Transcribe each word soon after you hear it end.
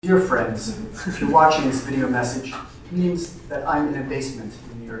Dear friends, if you're watching this video message, it means that I'm in a basement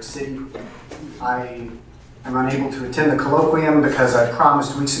in New York City. I am unable to attend the colloquium because I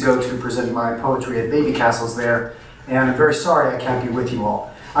promised weeks ago to present my poetry at Baby Castles there, and I'm very sorry I can't be with you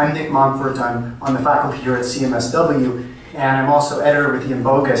all. I'm Nick Montfort, I'm on the faculty here at CMSW, and I'm also editor with Ian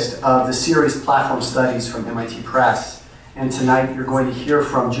Boguest of the series Platform Studies from MIT Press. And tonight you're going to hear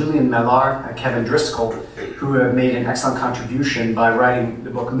from Julian Mellard and Kevin Driscoll, who have made an excellent contribution by writing the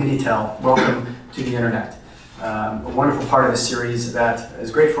book Minitel, Welcome to the Internet. A wonderful part of the series that is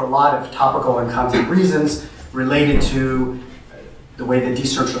great for a lot of topical and content reasons related to the way that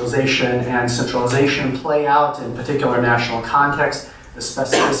decentralization and centralization play out in particular national context, the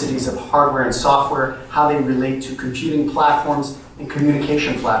specificities of hardware and software, how they relate to computing platforms and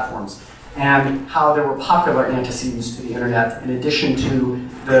communication platforms, and how there were popular antecedents to the internet in addition to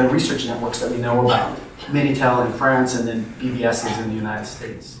the research networks that we know about, Minitel in France and then BBSs in the United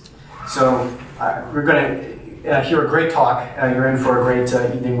States. So we're going to hear a great talk. You're in for a great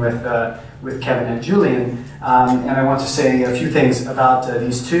evening with Kevin and Julian. And I want to say a few things about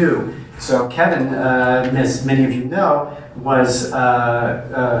these two. So Kevin, as many of you know, was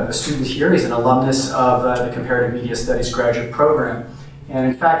a student here. He's an alumnus of the Comparative Media Studies graduate program. And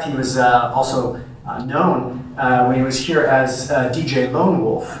in fact, he was also known when he was here as DJ Lone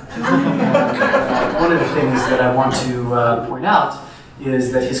Wolf. One of the things that I want to point out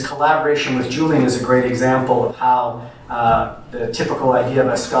is that his collaboration with Julian is a great example of how the typical idea of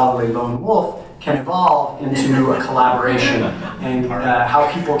a scholarly lone wolf can evolve into a collaboration, and how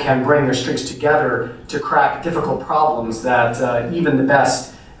people can bring their strengths together to crack difficult problems that even the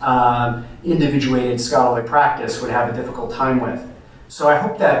best individuated scholarly practice would have a difficult time with. So I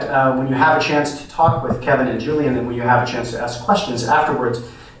hope that when you have a chance to talk with Kevin and Julian, and when you have a chance to ask questions afterwards,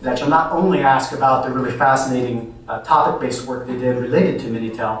 that you'll not only ask about the really fascinating topic-based work they did related to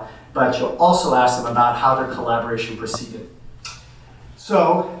Minitel, but you'll also ask them about how their collaboration proceeded.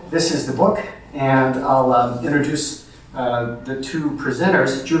 So this is the book, and I'll introduce the two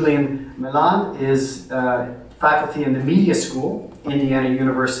presenters. Julian Mellard is faculty in the Media School, Indiana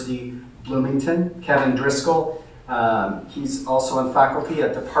University, Bloomington. Kevin Driscoll, he's also on faculty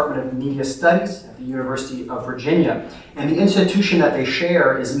at the Department of Media Studies at the University of Virginia. And the institution that they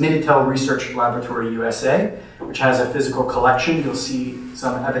share is Minitel Research Laboratory USA, which has a physical collection. You'll see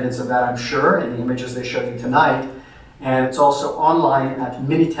some evidence of that, I'm sure, in the images they showed you tonight. And it's also online at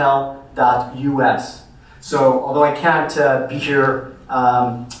minitel.us. So although I can't be here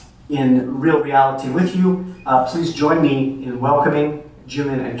in real reality with you, please join me in welcoming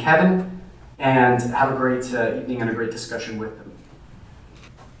Julian and Kevin, and have a great evening and a great discussion with them.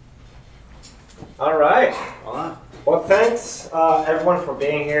 All right. Well, thanks everyone for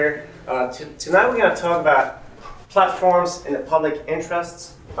being here. Tonight we're going to talk about platforms in the public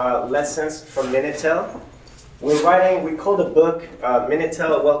interest, lessons from Minitel. We call the book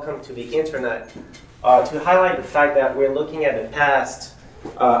Minitel, Welcome to the Internet, to highlight the fact that we're looking at the past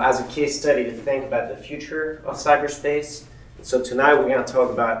as a case study to think about the future of cyberspace. So tonight we're going to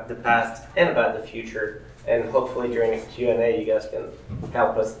talk about the past and about the future, and hopefully during the Q&A you guys can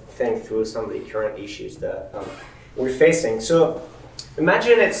help us think through some of the current issues that we're facing. So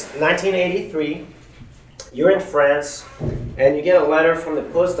imagine it's 1983, you're in France, and you get a letter from the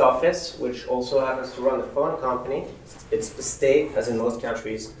post office, which also happens to run the phone company. It's the state, as in most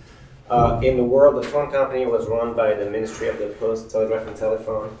countries. In the world, the phone company was run by the Ministry of the Post, Telegraph and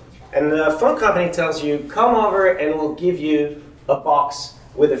Telephone. And the phone company tells you, come over and we'll give you a box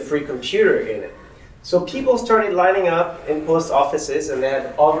with a free computer in it. So people started lining up in post offices, and they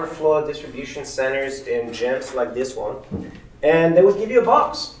had overflow distribution centers in gyms like this one. And they would give you a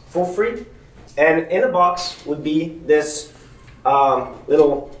box for free. And in the box would be this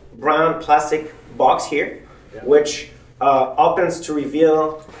little brown plastic box here, which opens to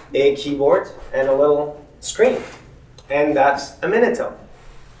reveal a keyboard and a little screen. And that's a Minitel.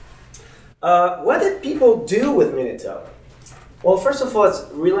 What did people do with Minitel? Well, first of all, it's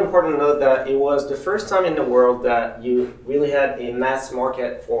really important to note that it was the first time in the world that you really had a mass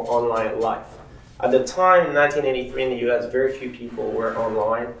market for online life. At the time, in 1983 in the US, very few people were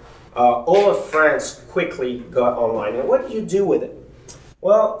online. All of France quickly got online. And what did you do with it?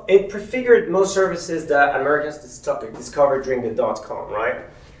 Well, it prefigured most services that Americans discovered during the .com, right?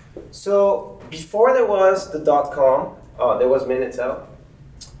 So before there was the .com, there was Minitel.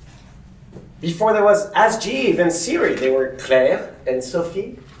 Before there was Ask Jeeves and Siri, they were Claire and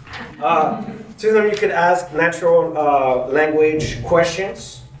Sophie. To them you could ask natural language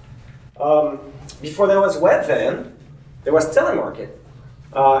questions. Before there was Webvan, there was Telemarket.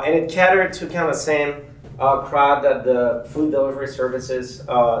 And it catered to kind of the same crowd that the food delivery services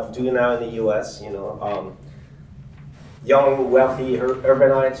do now in the U.S. Young, wealthy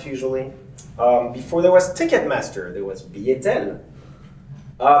urbanites usually. Before there was Ticketmaster, there was Billetel.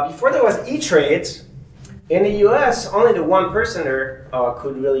 Before there was E-Trade, in the U.S., only the one-personer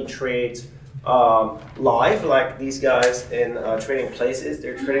could really trade live, like these guys in Trading Places.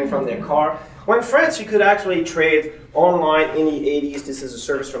 They're trading from their car. Well, in France, you could actually trade online in the 80s. This is a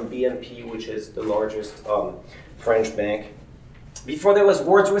service from BNP, which is the largest French bank. Before there was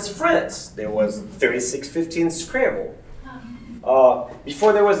Words with Friends, there was 3615 Scrabble.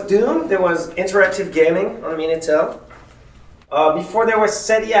 Before there was Doom, there was interactive gaming on Minitel. Before there was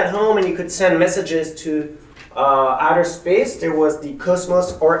SETI at home and you could send messages to outer space, there was the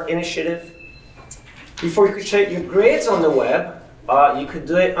Cosmos Art Initiative. Before you could check your grades on the web, you could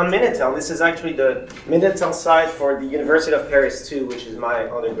do it on Minitel. This is actually the Minitel site for the University of Paris 2, which is my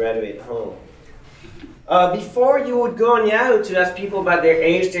undergraduate home. Before you would go on Yahoo to ask people about their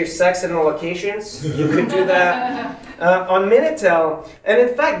age, their sex, and their locations, you could do that on Minitel. And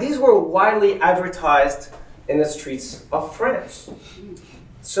in fact, these were widely advertised in the streets of France.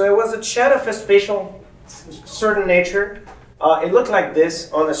 So it was a chat of a spatial certain nature. It looked like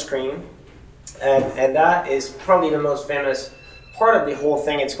this on the screen. And that is probably the most famous part of the whole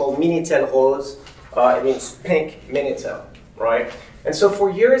thing. It's called Minitel Rose. It means pink Minitel, right? And so for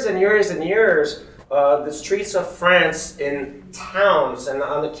years and years and years, the streets of France in towns and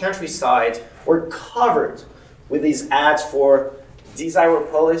on the countryside were covered with these ads for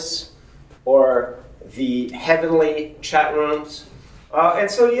Desiropolis or the heavenly chat rooms.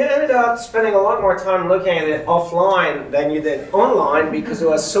 And so you ended up spending a lot more time looking at it offline than you did online because it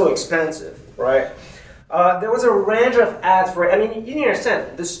was so expensive, right? There was a range of ads for it. I mean, you need to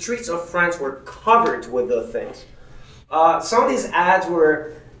understand, the streets of France were covered with those things. Some of these ads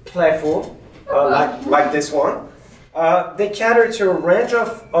were playful, like this one. They cater to a range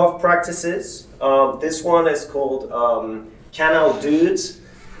of practices. This one is called Canal Dudes.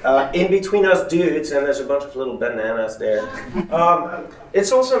 In between us dudes, and there's a bunch of little bananas there.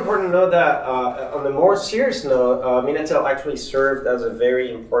 It's also important to know that on the more serious note, Minitel actually served as a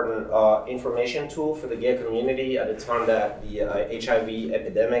very important information tool for the gay community at the time that the HIV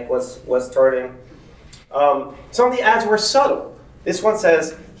epidemic was starting. Some of the ads were subtle. This one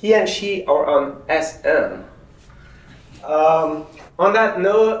says, he and she are on SM. On that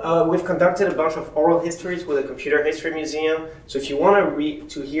note, we've conducted a bunch of oral histories with the Computer History Museum. So if you want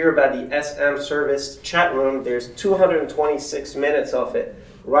to hear about the SM service chat room, there's 226 minutes of it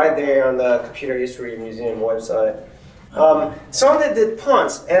right there on the Computer History Museum website. Some of it did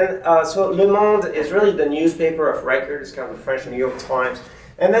punts, and so Le Monde is really the newspaper of record. It's kind of the French New York Times.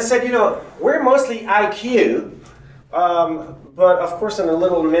 And they said, we're mostly IQ, but of course in a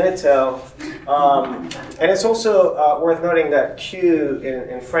little Minitel. And it's also worth noting that Q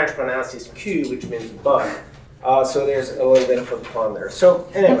in French pronounced is Q, which means bug. So there's a little bit of a pun there. So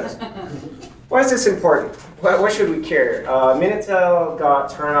anyways, why is this important? Why should we care? Minitel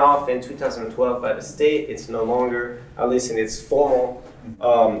got turned off in 2012 by the state. It's no longer, at least in its formal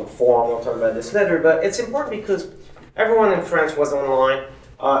form, we'll talk about this later, but it's important because everyone in France was online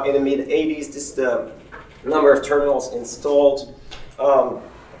in the mid-80s. This is the number of terminals installed.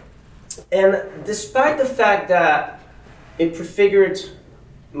 And despite the fact that it prefigured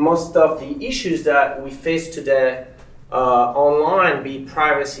most of the issues that we face today online, be it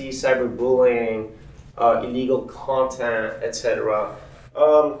privacy, cyberbullying, illegal content, etc.,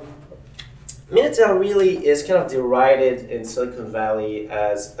 Minitel really is kind of derided in Silicon Valley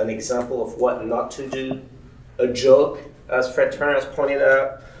as an example of what not to do, a joke, as Fred Turner has pointed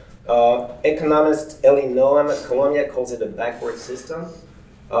out. Economist Elie Noam at Columbia calls it a backward system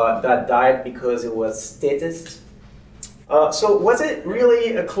that died because it was statist. So was it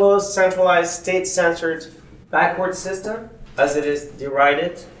really a closed, centralized, state-censored, backward system, as it is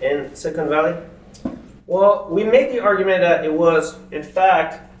derided in Silicon Valley? Well, we make the argument that it was, in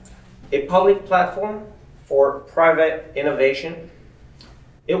fact, a public platform for private innovation.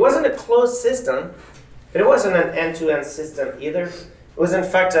 It wasn't a closed system, but it wasn't an end-to-end system either. It was, in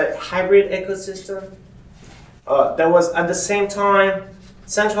fact, a hybrid ecosystem that was, at the same time,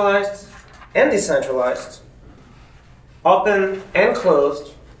 centralized and decentralized, open and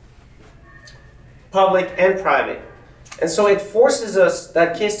closed, public and private. And so it forces us,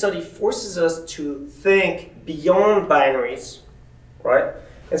 that case study forces us to think beyond binaries, right?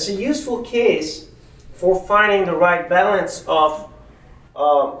 It's a useful case for finding the right balance of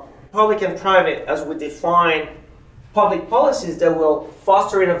public and private as we define public policies that will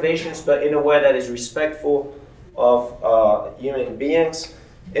foster innovations, but in a way that is respectful of human beings.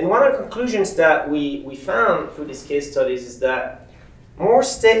 And one of the conclusions that we found through these case studies is that more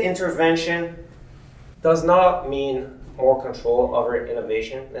state intervention does not mean more control over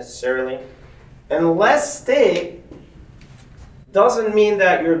innovation necessarily. And less state doesn't mean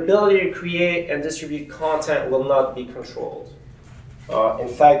that your ability to create and distribute content will not be controlled. In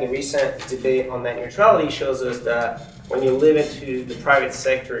fact, the recent debate on net neutrality shows us that when you leave it to the private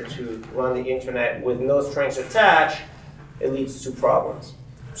sector to run the internet with no strings attached, it leads to problems.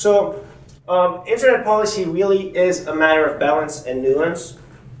 So, internet policy really is a matter of balance and nuance,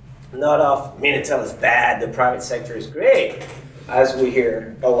 not of Minitel is bad, the private sector is great, as we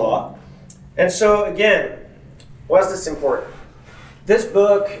hear a lot. And so, again, why is this important? This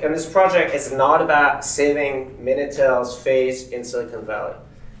book and this project is not about saving Minitel's face in Silicon Valley.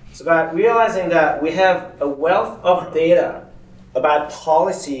 It's about realizing that we have a wealth of data about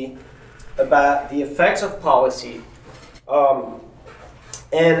policy, about the effects of policy,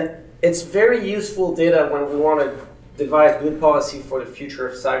 and it's very useful data when we want to devise good policy for the future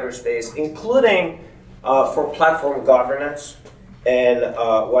of cyberspace, including for platform governance and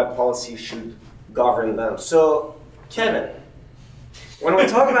what policy should govern them. So, Kevin, when we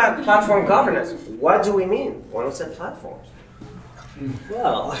talk about platform governance, what do we mean when we say platforms?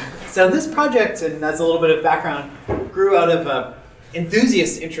 Well, so this project, and as a little bit of background, grew out of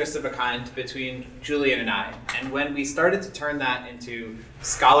enthusiast interest of a kind between Julian and I. And when we started to turn that into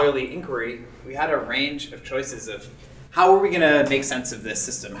scholarly inquiry, we had a range of choices of how are we going to make sense of this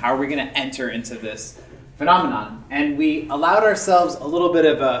system? How are we going to enter into this phenomenon? And we allowed ourselves a little bit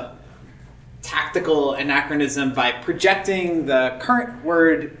of a tactical anachronism by projecting the current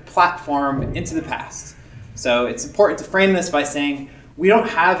word platform into the past. So it's important to frame this by saying we don't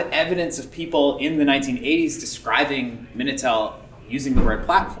have evidence of people in the 1980s describing Minitel using the word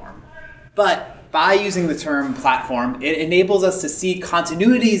platform. But by using the term platform, it enables us to see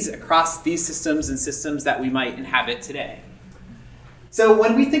continuities across these systems and systems that we might inhabit today. So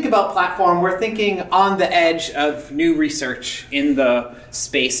when we think about platform, we're thinking on the edge of new research in the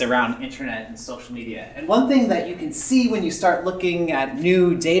space around internet and social media. And one thing that you can see when you start looking at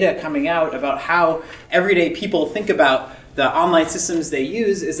new data coming out about how everyday people think about the online systems they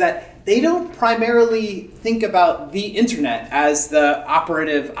use is that they don't primarily think about the internet as the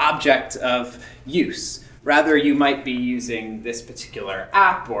operative object of use. Rather, you might be using this particular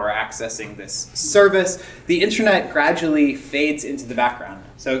app or accessing this service. The internet gradually fades into the background.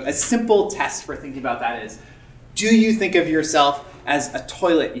 So a simple test for thinking about that is, do you think of yourself as a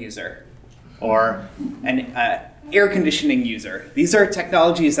toilet user or an air conditioning user? These are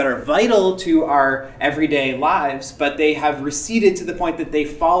technologies that are vital to our everyday lives, but they have receded to the point that they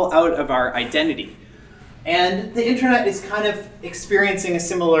fall out of our identity. And the internet is kind of experiencing a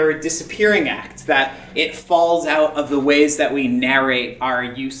similar disappearing act, that it falls out of the ways that we narrate our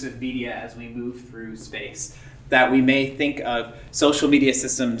use of media as we move through space, that we may think of social media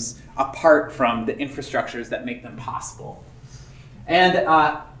systems apart from the infrastructures that make them possible. And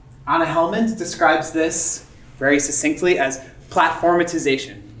Anna Hellman describes this very succinctly as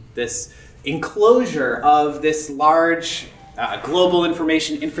platformatization, this enclosure of this large global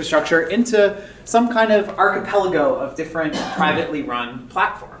information infrastructure into some kind of archipelago of different privately run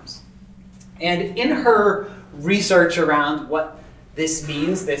platforms. And in her research around what this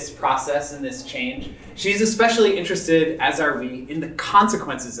means, this process and this change, she's especially interested, as are we, in the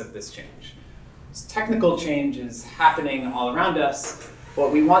consequences of this change. This technical change is happening all around us.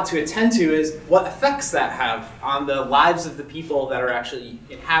 What we want to attend to is what effects that have on the lives of the people that are actually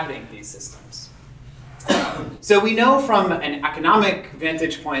inhabiting these systems. So we know from an economic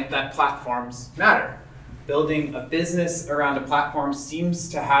vantage point that platforms matter. Building a business around a platform seems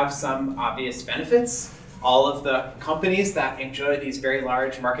to have some obvious benefits. All of the companies that enjoy these very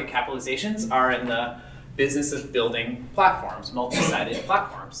large market capitalizations are in the business of building platforms, multi-sided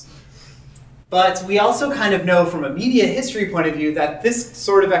platforms. But we also kind of know from a media history point of view that this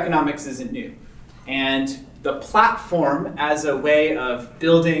sort of economics isn't new. And the platform as a way of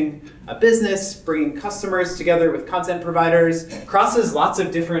building a business, bringing customers together with content providers, crosses lots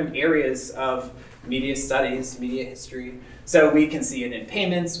of different areas of media studies, media history. So we can see it in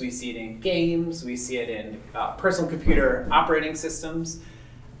payments, we see it in games, we see it in personal computer operating systems.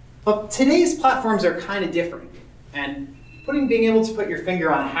 But today's platforms are kind of different. And being able to put your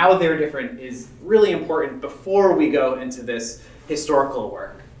finger on how they're different is really important before we go into this historical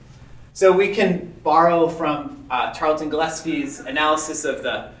work. So we can borrow from Charlton Gillespie's analysis of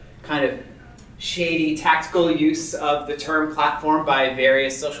the kind of shady tactical use of the term platform by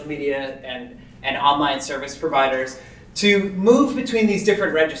various social media and online service providers to move between these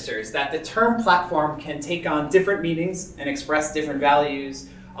different registers, that the term platform can take on different meanings and express different values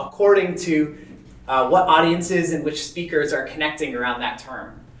according to what audiences and which speakers are connecting around that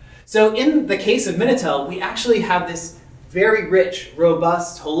term. So in the case of Minitel, we actually have this very rich,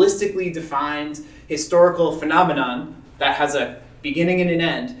 robust, holistically defined historical phenomenon that has a beginning and an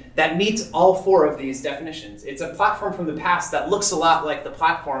end that meets all four of these definitions. It's a platform from the past that looks a lot like the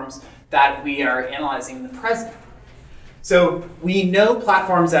platforms that we are analyzing in the present. So we know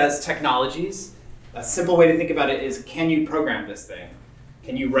platforms as technologies. A simple way to think about it is, can you program this thing?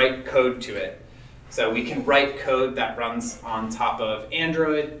 Can you write code to it? So we can write code that runs on top of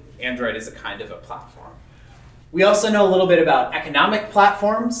Android. Android is a kind of a platform. We also know a little bit about economic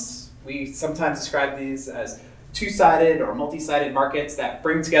platforms. We sometimes describe these as two-sided or multi-sided markets that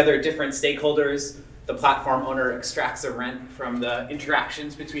bring together different stakeholders. The platform owner extracts a rent from the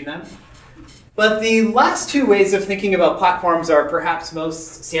interactions between them. But the last two ways of thinking about platforms are perhaps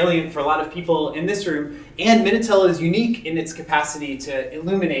most salient for a lot of people in this room, and Minitel is unique in its capacity to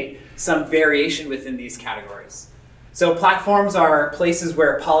illuminate some variation within these categories. So platforms are places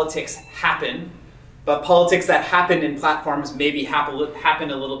where politics happen, but politics that happen in platforms maybe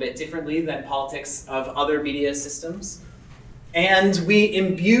happen a little bit differently than politics of other media systems. And we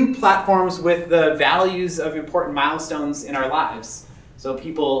imbue platforms with the values of important milestones in our lives. So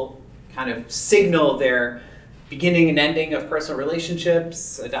people kind of signal their beginning and ending of personal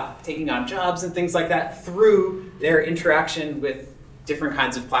relationships, taking on jobs and things like that through their interaction with different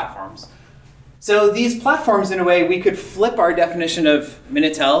kinds of platforms. So these platforms, in a way, we could flip our definition of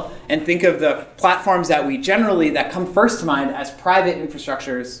Minitel and think of the platforms that come first to mind as private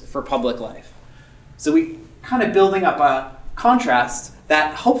infrastructures for public life. So we kind of building up a contrast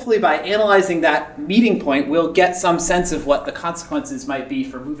that hopefully by analyzing that meeting point, we'll get some sense of what the consequences might be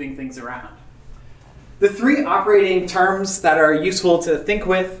for moving things around. The three operating terms that are useful to think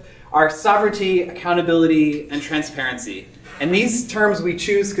with are sovereignty, accountability, and transparency. And these terms we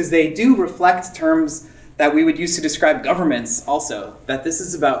choose because they do reflect terms that we would use to describe governments also, that this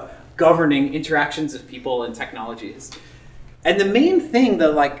is about governing interactions of people and technologies. And the main thing,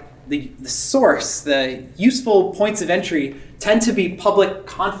 the source, the useful points of entry tend to be public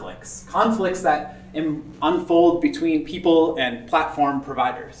conflicts that unfold between people and platform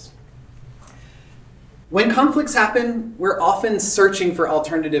providers. When conflicts happen, we're often searching for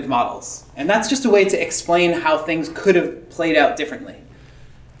alternative models. And that's just a way to explain how things could have played out differently.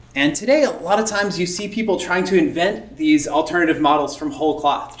 And today, a lot of times you see people trying to invent these alternative models from whole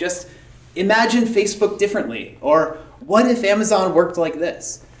cloth. Just imagine Facebook differently, or what if Amazon worked like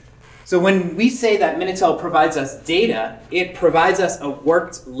this? So when we say that Minitel provides us data, it provides us a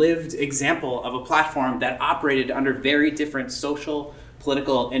worked, lived example of a platform that operated under very different social,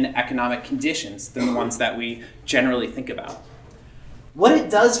 political, and economic conditions than the ones that we generally think about. What it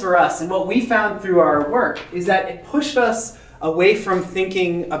does for us, and what we found through our work, is that it pushed us away from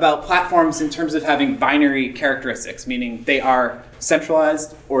thinking about platforms in terms of having binary characteristics, meaning they are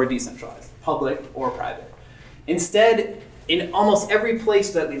centralized or decentralized, public or private. Instead, in almost every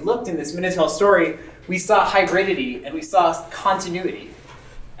place that we looked in this Minitel story, we saw hybridity and we saw continuity.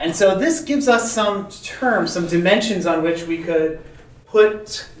 And so this gives us some terms, some dimensions on which we could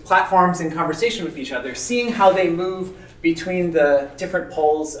put platforms in conversation with each other, seeing how they move between the different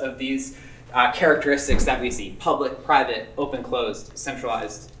poles of these characteristics that we see: public, private, open, closed,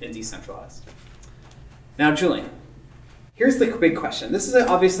 centralized, and decentralized. Now, Julian, here's the big question. This is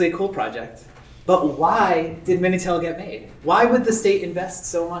obviously a cool project, but why did Minitel get made? Why would the state invest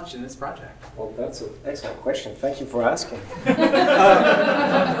so much in this project? Well, that's an excellent question. Thank you for asking.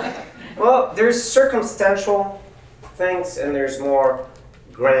 Well, there's circumstantial things and there's more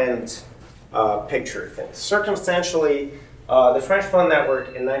grand picture things. Circumstantially, the French phone network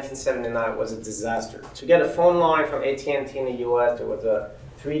in 1979 was a disaster. To get a phone line from AT&T in the US, there was a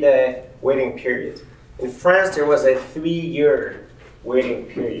 3-day waiting period. In France, there was a 3-year waiting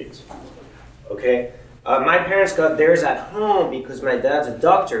period. Okay? My parents got theirs at home because my dad's a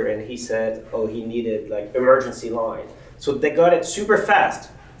doctor and he said, he needed emergency line. So they got it super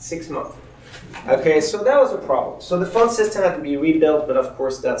fast, 6 months. Okay, so that was a problem. So the phone system had to be rebuilt, but of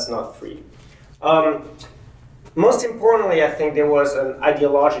course that's not free. Most importantly, I think there was an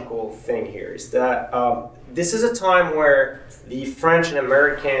ideological thing here, is that this is a time where the French and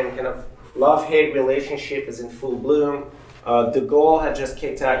American kind of love-hate relationship is in full bloom. De Gaulle had just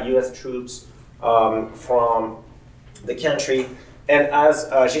kicked out US troops from the country. And as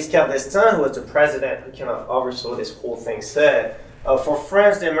Giscard d'Estaing, who was the president who kind of oversaw this whole thing, said, for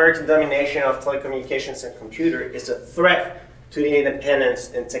France, the American domination of telecommunications and computer is a threat to the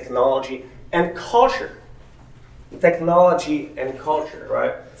independence in technology and culture. Technology and culture,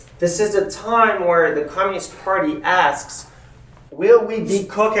 right? This is a time where the Communist Party asks, will we be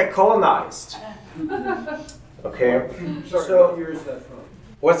Coca-Colonized? Okay. Sorry, So- what year is that from?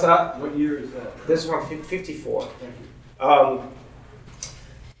 What's that? What year is that? This is from 54. Thank you.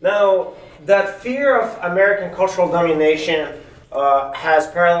 Now, that fear of American cultural domination has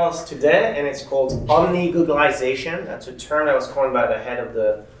parallels today, and it's called omni-Googleization. That's a term that was coined by the head of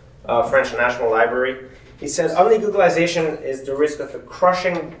the French National Library. He says omni-Googleization is the risk of a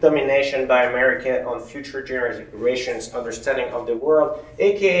crushing domination by America on future generations' understanding of the world,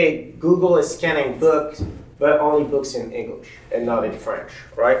 aka Google is scanning books, but only books in English and not in French,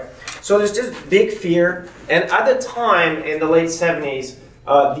 right? So there's this big fear, and at the time, in the late 70s,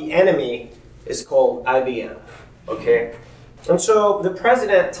 the enemy is called IBM, okay? And so the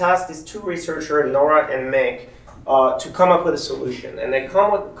president tasked these two researchers, Nora and Mick, to come up with a solution. And they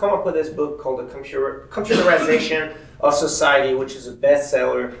come up with this book called The Computerization of Society, which is a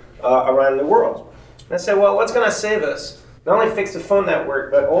bestseller around the world. And I said, well, what's going to save us? Not only fix the phone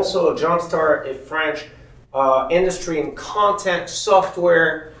network, but also jumpstart a French industry in content,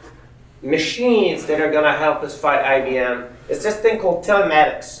 software, machines that are going to help us fight IBM. It's this thing called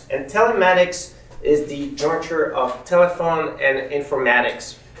telematics. And telematics is the juncture of telephone and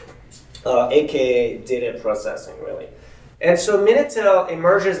informatics, aka data processing, really. And so Minitel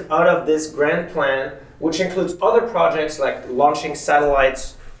emerges out of this grand plan, which includes other projects like launching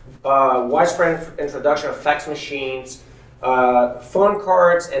satellites, widespread introduction of fax machines, phone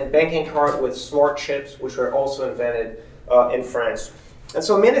cards and banking cards with smart chips, which were also invented in France. And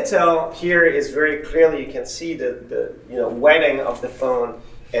so Minitel here is very clearly, you can see the wedding of the phone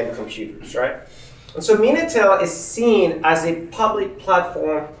and computers, right? And so Minitel is seen as a public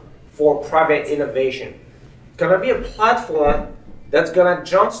platform for private innovation. It's going to be a platform that's going to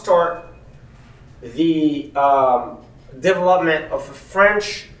jumpstart the development of a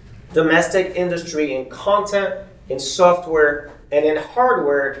French domestic industry in content, in software, and in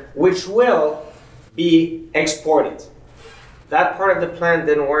hardware, which will be exported. That part of the plan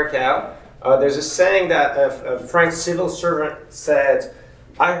didn't work out. There's a saying that a French civil servant said,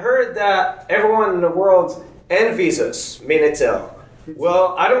 I heard that everyone in the world envies us, Minitel.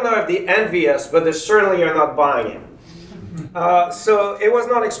 Well, I don't know if they envy us, but they certainly are not buying it. So it was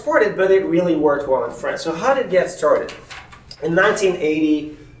not exported, but it really worked well in France. So how did it get started? In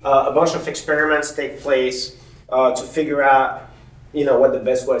 1980, a bunch of experiments take place to figure out what the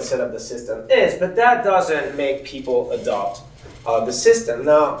best way to set up the system is, but that doesn't make people adopt the system.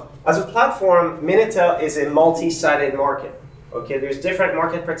 Now, as a platform, Minitel is a multi-sided market. Okay, there's different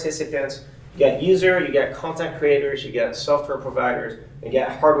market participants. You get user, you get content creators, you get software providers, you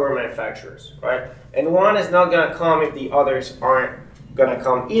get hardware manufacturers, right? And one is not going to come if the others aren't going to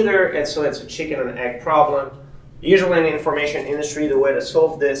come either, and so it's a chicken and egg problem. Usually in the information industry, the way to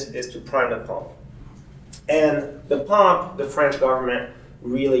solve this is to prime the pump. And the pump, the French government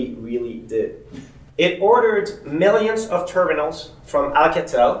really, really did. It ordered millions of terminals from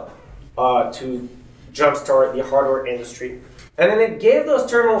Alcatel to jumpstart the hardware industry. And then it gave those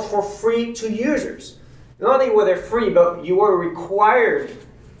terminals for free to users. Not only were they free, but you were required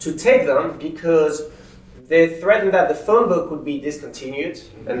to take them because they threatened that the phone book would be discontinued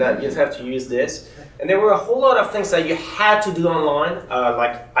and that you'd have to use this. And there were a whole lot of things that you had to do online,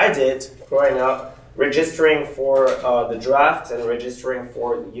 like I did growing up, registering for the draft and registering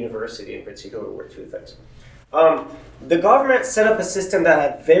for the university in particular were two things. The government set up a system that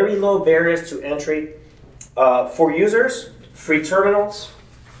had very low barriers to entry for users, free terminals,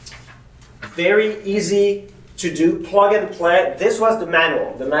 very easy to do, plug and play. This was the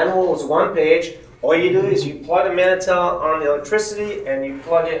manual. The manual was one page. All you do is you plug a Minitel on the electricity and you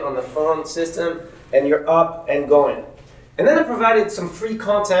plug it on the phone system and you're up and going. And then it provided some free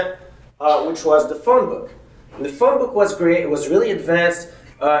content, which was the phone book. And the phone book was great. It was really advanced.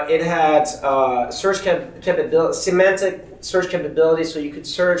 It had search capability, semantic search capability, so you could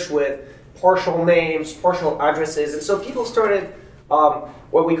search with partial names, partial addresses, and so people started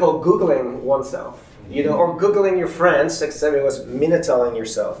what we call Googling oneself, or Googling your friends, except it was Miniteling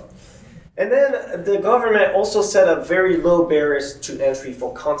yourself. And then the government also set up very low barriers to entry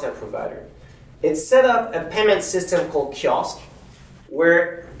for content provider. It set up a payment system called Kiosk,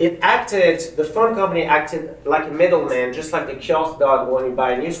 where the phone company acted like a middleman, just like the kiosk dog when you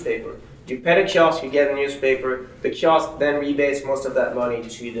buy a newspaper. You pay the kiosk, you get a newspaper. The kiosk then rebates most of that money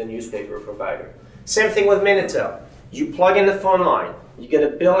to the newspaper provider. Same thing with Minitel. You plug in the phone line. You get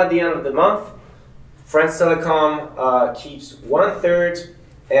a bill at the end of the month. France Telecom keeps 1/3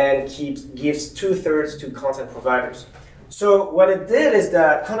 and gives 2/3 to content providers. So what it did is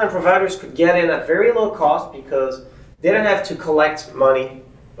that content providers could get in at very low cost because they didn't have to collect money.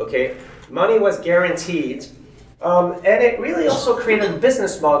 Okay, money was guaranteed. And it really also created a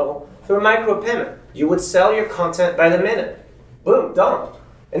business model through a micropayment. You would sell your content by the minute. Boom, done.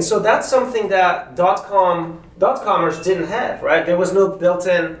 And so that's something that dot-comers didn't have, right? There was no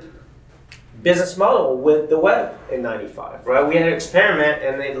built-in business model with the web in 95, right? We had an experiment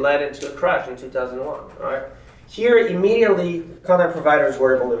and it led into a crash in 2001, right? Here, immediately, content providers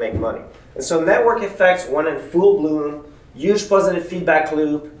were able to make money. And so network effects went in full bloom, huge positive feedback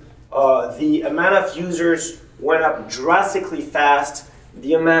loop. The amount of users went up drastically fast.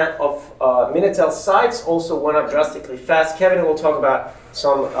 The amount of Minitel sites also went up drastically fast. Kevin will talk about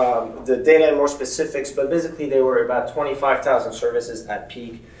some the data and more specifics, but basically they were about 25,000 services at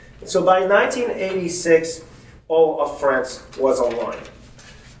peak. And so by 1986, all of France was online.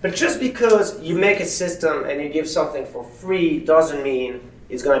 But just because you make a system and you give something for free doesn't mean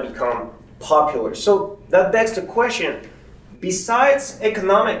it's going to become popular. So that begs the question, besides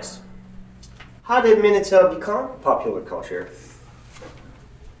economics, how did Minitel become popular culture?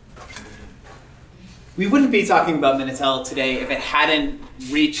 We wouldn't be talking about Minitel today if it hadn't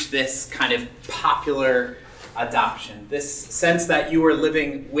reached this kind of popular adoption, this sense that you were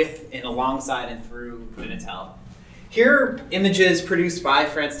living with and alongside and through Minitel. Here are images produced by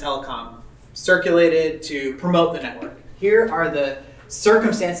France Telecom, circulated to promote the network. Here are the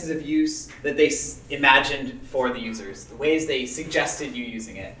circumstances of use that they imagined for the users, the ways they suggested you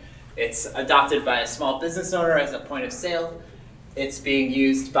using it. It's adopted by a small business owner as a point of sale. It's being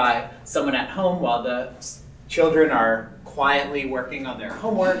used by someone at home while the children are quietly working on their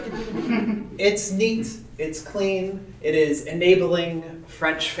homework. It's neat, it's clean, it is enabling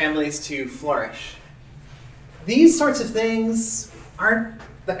French families to flourish. These sorts of things aren't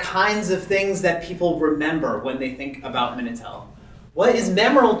the kinds of things that people remember when they think about Minitel. What is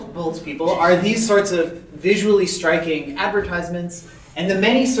memorable to people are these sorts of visually striking advertisements and the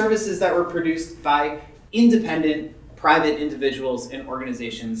many services that were produced by independent private individuals and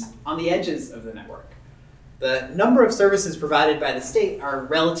organizations on the edges of the network. The number of services provided by the state are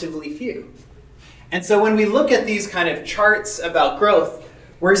relatively few. And so when we look at these kind of charts about growth,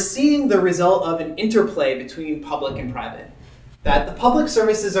 we're seeing the result of an interplay between public and private. That the public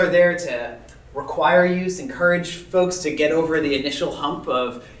services are there to require use, encourage folks to get over the initial hump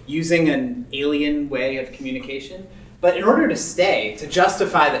of using an alien way of communication. But in order to stay, to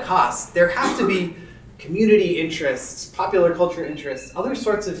justify the costs, there have to be community interests, popular culture interests, other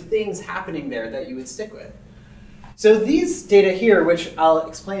sorts of things happening there that you would stick with. So these data here, which I'll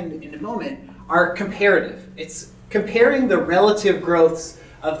explain in a moment, are comparative. It's comparing the relative growths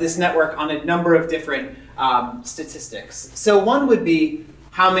of this network on a number of different statistics. So one would be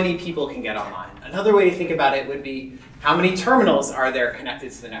how many people can get online. Another way to think about it would be how many terminals are there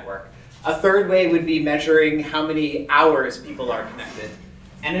connected to the network. A third way would be measuring how many hours people are connected.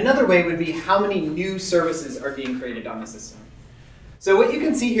 And another way would be how many new services are being created on the system. So what you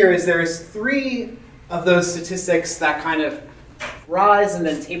can see here is there's three of those statistics that kind of rise and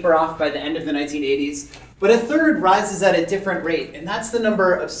then taper off by the end of the 1980s. But a third rises at a different rate, and that's the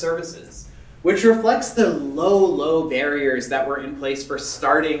number of services, which reflects the low barriers that were in place for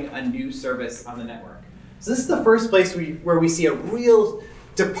starting a new service on the network. So this is the first place where we see a real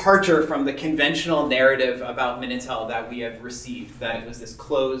departure from the conventional narrative about Minitel that we have received, that it was this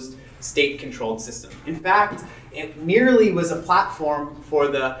closed, state-controlled system. In fact, it merely was a platform for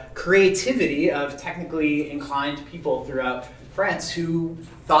the creativity of technically inclined people throughout France who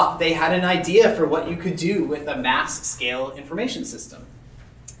thought they had an idea for what you could do with a mass-scale information system.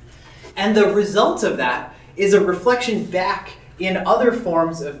 And the result of that is a reflection back in other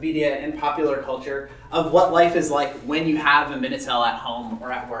forms of media and popular culture of what life is like when you have a Minitel at home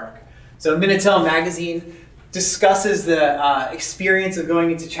or at work. So Minitel magazine discusses the experience of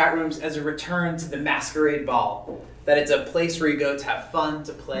going into chat rooms as a return to the masquerade ball, that it's a place where you go to have fun,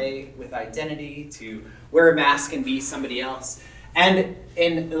 to play with identity, to wear a mask and be somebody else. And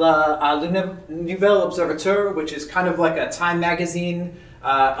in Le Nouvel Observateur, which is kind of like a Time magazine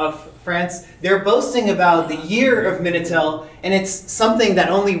of France, they're boasting about the year of Minitel, and it's something that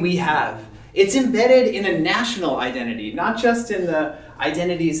only we have. It's embedded in a national identity, not just in the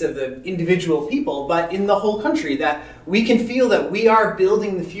identities of the individual people, but in the whole country, that we can feel that we are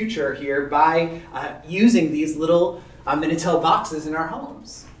building the future here by using these little Minitel boxes in our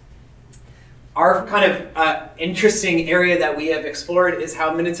homes. Our kind of interesting area that we have explored is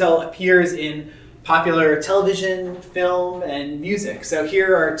how Minitel appears in popular television, film, and music. So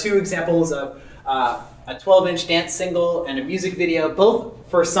here are two examples of a 12-inch dance single and a music video, both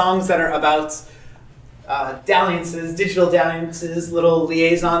for songs that are about dalliances, digital dalliances, little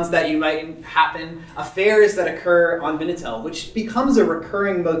liaisons that you might happen, affairs that occur on Minitel, which becomes a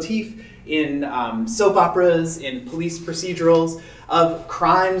recurring motif in soap operas, in police procedurals, of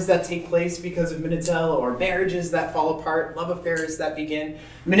crimes that take place because of Minitel, or marriages that fall apart, love affairs that begin.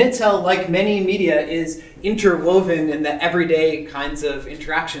 Minitel, like many media, is interwoven in the everyday kinds of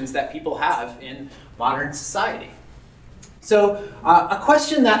interactions that people have in modern society. So a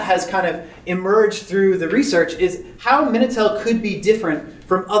question that has kind of emerged through the research is how Minitel could be different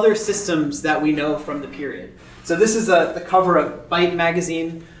from other systems that we know from the period. So this is the cover of Byte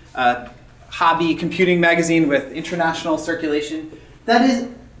magazine, hobby computing magazine with international circulation, that is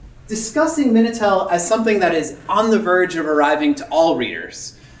discussing Minitel as something that is on the verge of arriving to all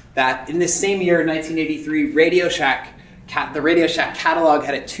readers. That in this same year, 1983, Radio Shack, the Radio Shack catalog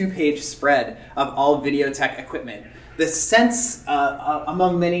had a 2-page spread of all Videotech equipment. The sense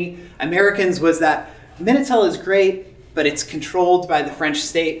among many Americans was that Minitel is great, but it's controlled by the French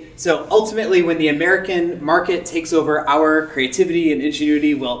state. So ultimately, when the American market takes over our creativity and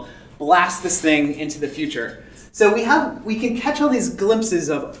ingenuity, we'll blast this thing into the future. So we can catch all these glimpses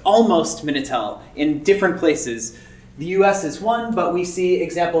of almost Minitel in different places. The US is one, but we see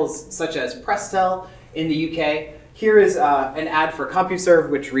examples such as Prestel in the UK. Here is an ad for CompuServe,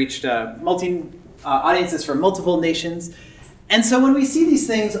 which reached audiences from multiple nations. And so when we see these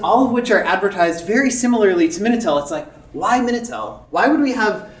things, all of which are advertised very similarly to Minitel, it's like, why Minitel? Why would we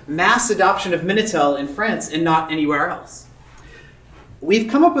have mass adoption of Minitel in France and not anywhere else? We've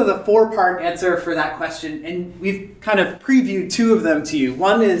come up with a 4-part answer for that question, and we've kind of previewed 2 of them to you.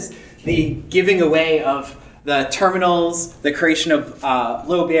 One is the giving away of the terminals, the creation of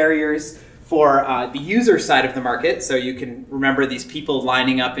low barriers for the user side of the market. So you can remember these people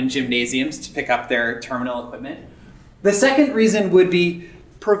lining up in gymnasiums to pick up their terminal equipment. The second reason would be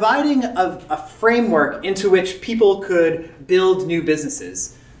providing a framework into which people could build new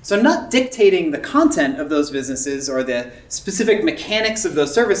businesses. So not dictating the content of those businesses or the specific mechanics of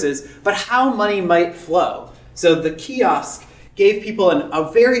those services, but how money might flow. So the kiosk gave people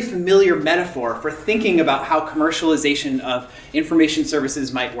a very familiar metaphor for thinking about how commercialization of information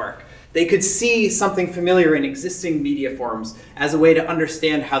services might work. They could see something familiar in existing media forms as a way to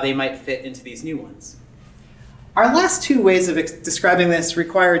understand how they might fit into these new ones. Our last 2 ways of describing this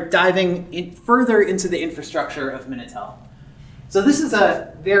require diving further into the infrastructure of Minitel. So this is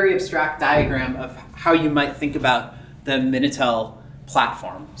a very abstract diagram of how you might think about the Minitel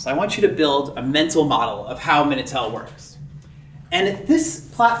platform. So I want you to build a mental model of how Minitel works. And at this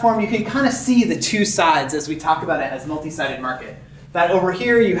platform, you can kind of see the 2 sides as we talk about it as multi-sided market. That over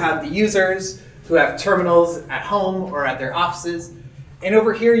here, you have the users who have terminals at home or at their offices. And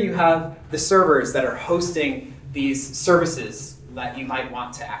over here, you have the servers that are hosting these services that you might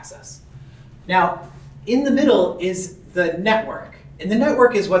want to access. Now, in the middle is the network. And the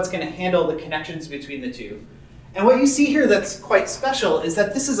network is what's going to handle the connections between the 2. And what you see here that's quite special is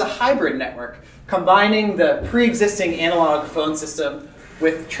that this is a hybrid network, combining the pre-existing analog phone system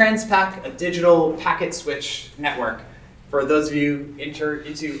with Transpac, a digital packet switch network. For those of you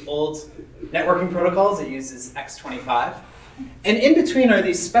into old networking protocols, it uses X25. And in between are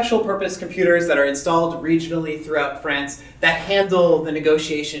these special purpose computers that are installed regionally throughout France that handle the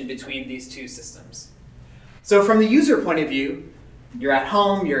negotiation between these 2 systems. So from the user point of view, you're at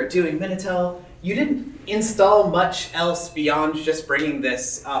home, you're doing Minitel, you didn't install much else beyond just bringing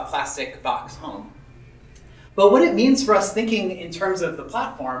this plastic box home. But what it means for us thinking in terms of the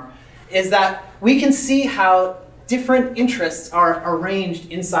platform is that we can see how different interests are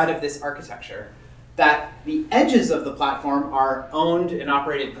arranged inside of this architecture. That the edges of the platform are owned and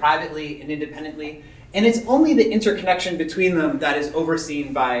operated privately and independently, and it's only the interconnection between them that is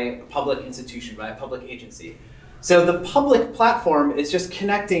overseen by a public institution, by a public agency. So the public platform is just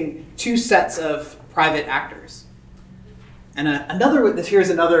connecting 2 sets of private actors. And here's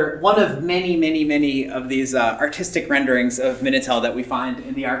another one of many, many, many of these artistic renderings of Minitel that we find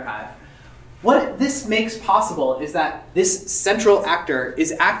in the archive. What this makes possible is that this central actor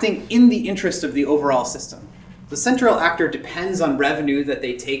is acting in the interest of the overall system. The central actor depends on revenue that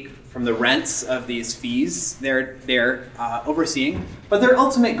they take from the rents of these fees they're overseeing, but their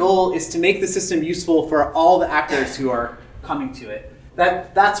ultimate goal is to make the system useful for all the actors who are coming to it.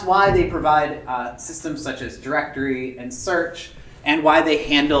 That's why they provide systems such as directory and search, and why they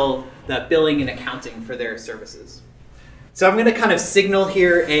handle the billing and accounting for their services. So I'm going to kind of signal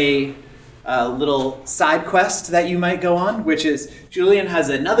here a little side quest that you might go on, which is Julian has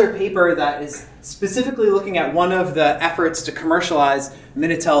another paper that is specifically looking at one of the efforts to commercialize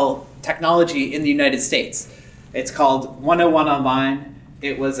Minitel technology in the United States. It's called 101 Online,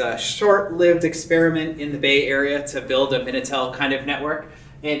 It was a short-lived experiment in the Bay Area to build a Minitel kind of network.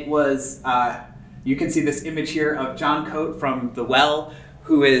 It was, you can see this image here of John Coate from The Well,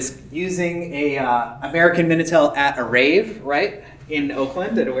 who is using a American Minitel at a rave, right, in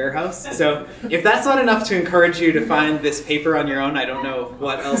Oakland at a warehouse. So if that's not enough to encourage you to find this paper on your own, I don't know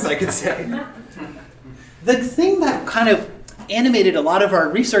what else I could say. The thing that kind of animated a lot of our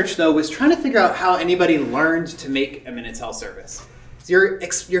research, though, was trying to figure out how anybody learned to make a Minitel service. So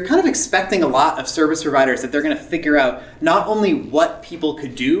you're kind of expecting a lot of service providers that they're going to figure out not only what people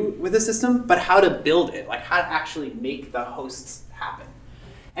could do with the system, but how to build it, like how to actually make the hosts happen.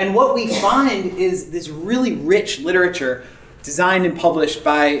 And what we find is this really rich literature designed and published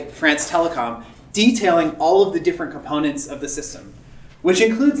by France Telecom detailing all of the different components of the system, which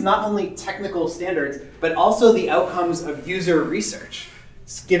includes not only technical standards, but also the outcomes of user research,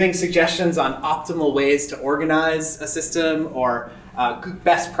 giving suggestions on optimal ways to organize a system or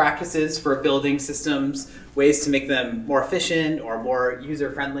best practices for building systems, ways to make them more efficient or more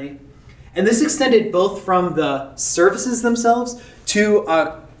user-friendly. And this extended both from the services themselves to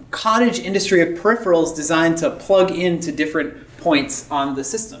a cottage industry of peripherals designed to plug into different points on the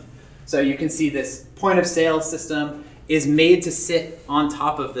system. So you can see this point of sale system is made to sit on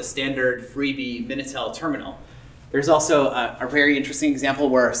top of the standard freebie Minitel terminal. There's also a very interesting example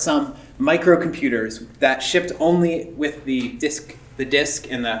where some microcomputers that shipped only with the disk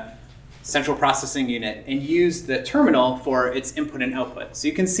in the central processing unit and used the terminal for its input and output. So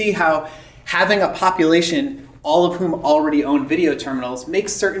you can see how having a population, all of whom already own video terminals,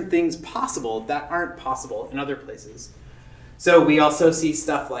 makes certain things possible that aren't possible in other places. So we also see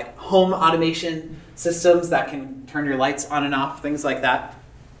stuff like home automation systems that can turn your lights on and off, things like that.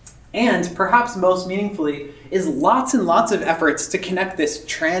 And perhaps most meaningfully is lots and lots of efforts to connect this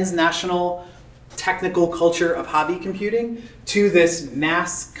transnational technical culture of hobby computing to this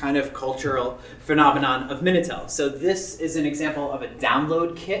mass kind of cultural phenomenon of Minitel. So this is an example of a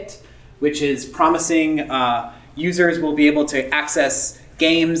download kit, which is promising users will be able to access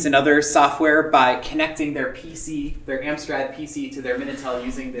games and other software by connecting their PC, their Amstrad PC, to their Minitel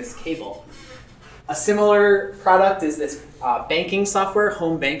using this cable. A similar product is this banking software,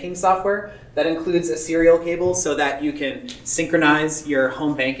 home banking software, that includes a serial cable so that you can synchronize your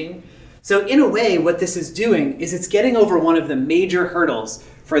home banking. So in a way, what this is doing is it's getting over one of the major hurdles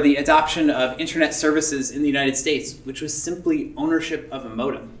for the adoption of internet services in the United States, which was simply ownership of a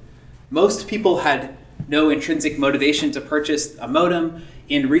modem. Most people had no intrinsic motivation to purchase a modem.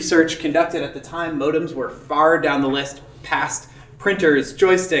 In research conducted at the time, modems were far down the list, past printers,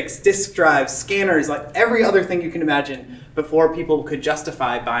 joysticks, disk drives, scanners, like every other thing you can imagine before people could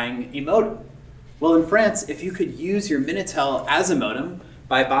justify buying a modem. Well, in France, if you could use your Minitel as a modem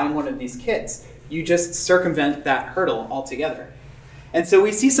by buying one of these kits, you just circumvent that hurdle altogether. And so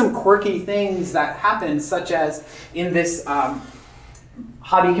we see some quirky things that happen, such as in this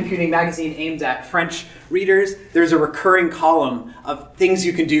hobby computing magazine aimed at French readers, there's a recurring column of things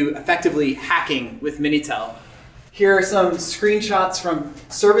you can do effectively hacking with Minitel. Here are some screenshots from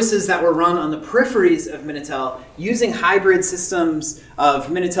services that were run on the peripheries of Minitel using hybrid systems of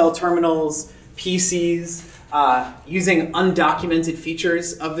Minitel terminals, PCs, using undocumented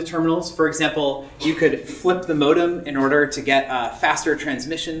features of the terminals. For example, you could flip the modem in order to get faster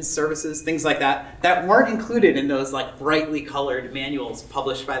transmission services, things like that, that weren't included in those like brightly colored manuals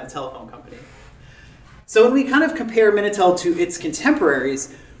published by the telephone company. So when we kind of compare Minitel to its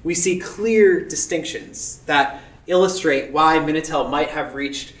contemporaries, we see clear distinctions that illustrate why Minitel might have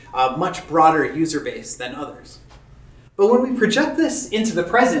reached a much broader user base than others. But when we project this into the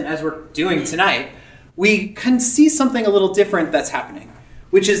present, as we're doing tonight, we can see something a little different that's happening,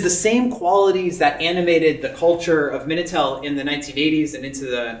 which is the same qualities that animated the culture of Minitel in the 1980s and into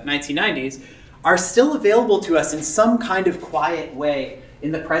the 1990s are still available to us in some kind of quiet way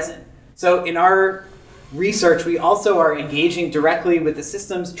in the present. So in our research, we also are engaging directly with the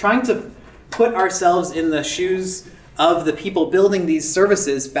systems, trying to put ourselves in the shoes of the people building these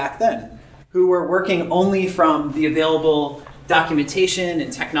services back then, who were working only from the available documentation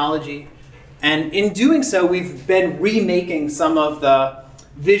and technology. And in doing so, we've been remaking some of the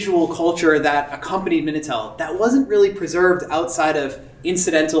visual culture that accompanied Minitel that wasn't really preserved outside of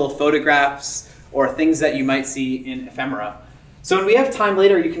incidental photographs or things that you might see in ephemera. So when we have time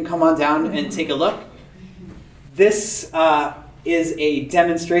later, you can come on down and take a look. This is a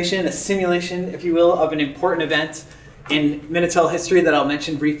demonstration, a simulation, if you will, of an important event in Minitel history that I'll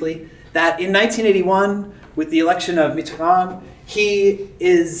mention briefly. That in 1981, with the election of Mitterrand, he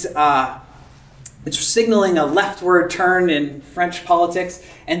is signaling a leftward turn in French politics,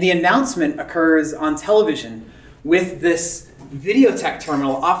 and the announcement occurs on television with this Videotech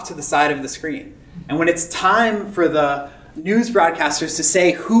terminal off to the side of the screen. And when it's time for the news broadcasters to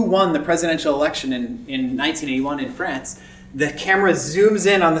say who won the presidential election in 1981 in France, the camera zooms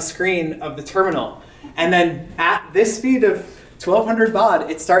in on the screen of the terminal. And then at this speed of 1200 baud,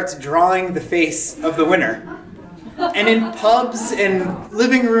 it starts drawing the face of the winner. And in pubs and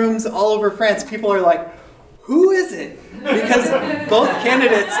living rooms all over France, people are like, who is it? Because both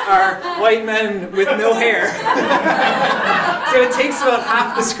candidates are white men with no hair. So it takes about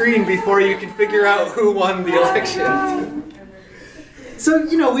half the screen before you can figure out who won the election. So,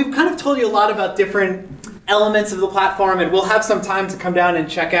 we've kind of told you a lot about different elements of the platform, and we'll have some time to come down and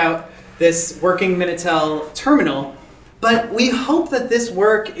check out this working Minitel terminal. But we hope that this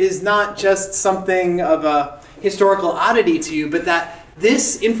work is not just something of a historical oddity to you, but that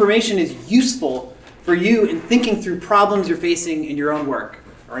this information is useful for you in thinking through problems you're facing in your own work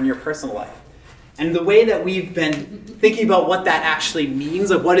or in your personal life. And the way that we've been thinking about what that actually means,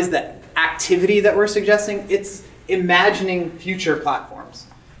 of what is the activity that we're suggesting, it's imagining future platforms.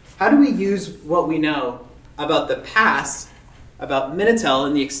 How do we use what we know about the past, about Minitel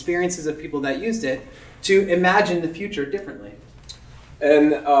and the experiences of people that used it, to imagine the future differently?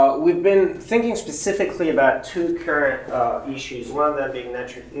 And we've been thinking specifically about two current issues, one of them being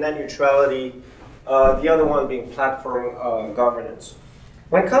net neutrality, the other one being platform governance.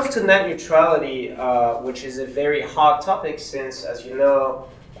 When it comes to net neutrality, which is a very hot topic since, as you know,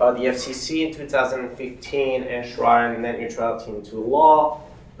 the FCC in 2015 enshrined net neutrality into law,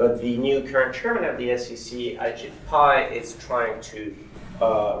 but the new current chairman of the FCC, Ajit Pai, is trying to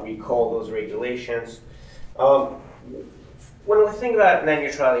recall those regulations. When we think about net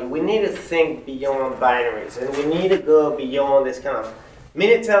neutrality, we need to think beyond binaries, and we need to go beyond this kind of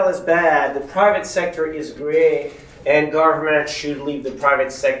Minitel is bad, the private sector is great, and government should leave the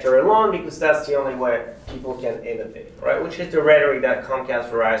private sector alone because that's the only way people can innovate, right? Which is the rhetoric that Comcast,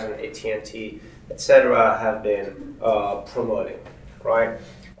 Verizon, AT&T, etc. have been promoting, right?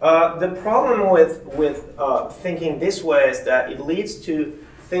 The problem with thinking this way is that it leads to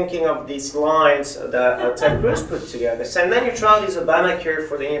thinking of these lines that Ted Cruz put together, saying net neutrality is Obamacare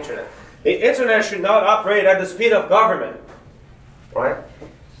for the internet. The internet should not operate at the speed of government, right?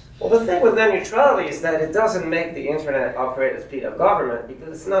 Well, the thing with net neutrality is that it doesn't make the internet operate at the speed of government because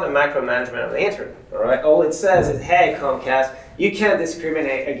it's not a micromanagement of the internet, all right? All it says is, hey, Comcast, you can't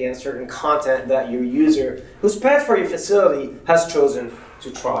discriminate against certain content that your user who's paid for your facility has chosen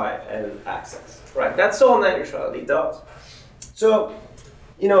to try and access, right? That's all net neutrality does. So,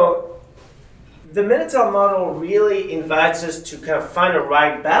 the Minitel model really invites us to kind of find a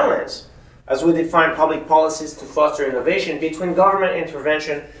right balance as we define public policies to foster innovation between government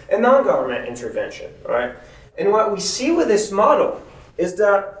intervention and non-government intervention, right? And what we see with this model is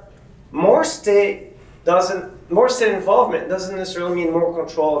that more state involvement doesn't necessarily mean more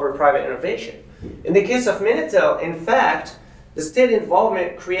control over private innovation. In the case of Minitel, in fact, the state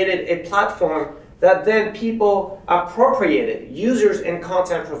involvement created a platform that then people appropriated, users and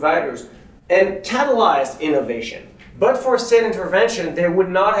content providers, and catalyzed innovation. But for state intervention, there would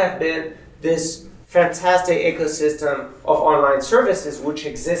not have been this fantastic ecosystem of online services which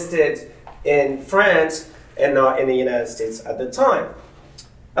existed in France and not in the United States at the time.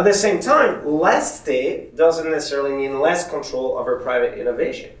 At the same time, less state doesn't necessarily mean less control over private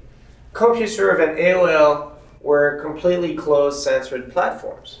innovation. CompuServe and AOL were completely closed, censored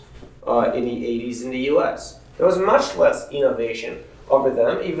platforms in the 80s in the US. There was much less innovation over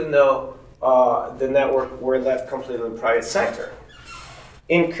them, even though the network were left completely in the private sector.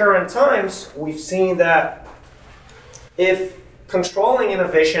 In current times, we've seen that if controlling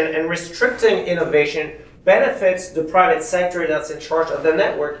innovation and restricting innovation benefits the private sector that's in charge of the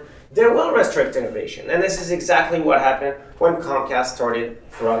network, they will restrict innovation. And this is exactly what happened when Comcast started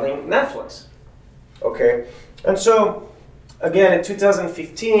throttling Netflix. Okay, and so again in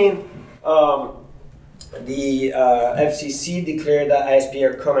 2015, the FCC declared that ISP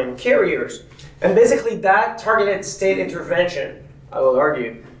are common carriers, and basically that targeted state intervention, I will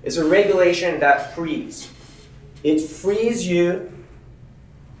argue, is a regulation that frees. It frees you.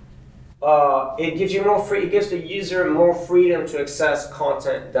 It gives you more free. It gives the user more freedom to access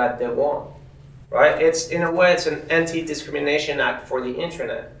content that they want. Right? It's in a way, it's an anti-discrimination act for the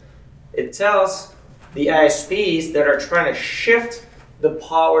internet. It tells the ISPs that are trying to shift the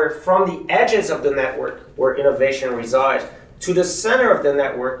power from the edges of the network where innovation resides to the center of the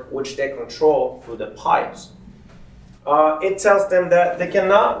network, which they control through the pipes. It tells them that they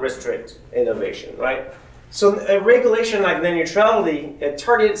cannot restrict innovation, right? So a regulation like net neutrality, a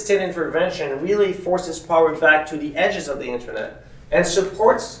targeted state intervention, really forces power back to the edges of the internet and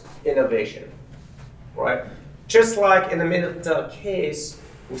supports innovation, right? just like in the Minitel case,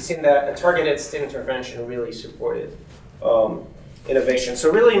 we've seen that a targeted state intervention really supported innovation.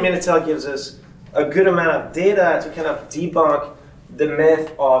 So really, Minitel gives us a good amount of data to kind of debunk the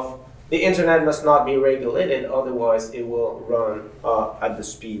myth of the internet must not be regulated, otherwise it will run at the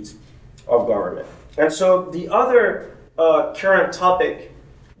speed of government. And so the other current topic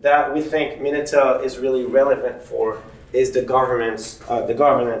that we think Minitel is really relevant for is the governance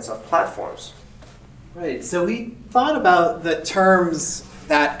of platforms. Right, so we thought about the terms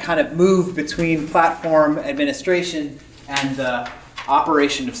that kind of move between platform administration and the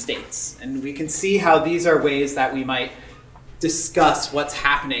operation of states. And we can see how these are ways that we might discuss what's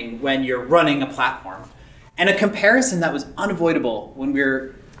happening when you're running a platform. And a comparison that was unavoidable when we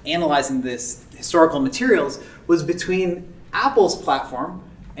were analyzing this historical materials was between Apple's platform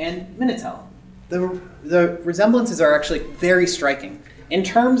and Minitel. The resemblances are actually very striking in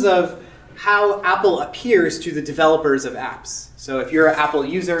terms of how Apple appears to the developers of apps. So if you're an Apple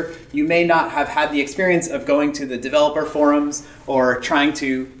user, you may not have had the experience of going to the developer forums or trying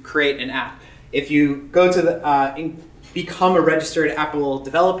to create an app. If you go to become a registered Apple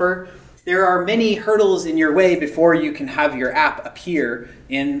developer, there are many hurdles in your way before you can have your app appear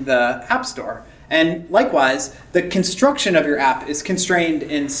in the App Store. And likewise, the construction of your app is constrained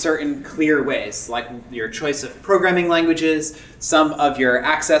in certain clear ways, like your choice of programming languages, some of your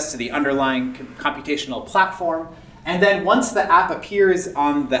access to the underlying computational platform. And then once the app appears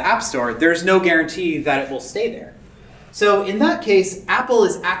on the App Store, there's no guarantee that it will stay there. So in that case, Apple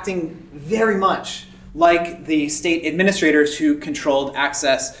is acting very much like the state administrators who controlled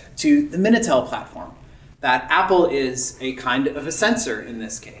access to the Minitel platform. That Apple is a kind of a censor in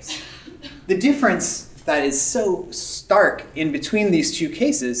this case. The difference that is so stark in between these two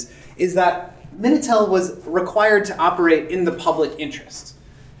cases is that Minitel was required to operate in the public interest.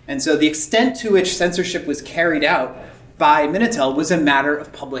 And so the extent to which censorship was carried out by Minitel was a matter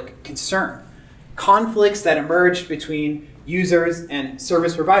of public concern. Conflicts that emerged between users and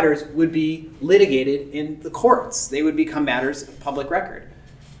service providers would be litigated in the courts. They would become matters of public record.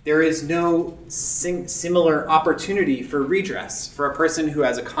 There is no similar opportunity for redress for a person who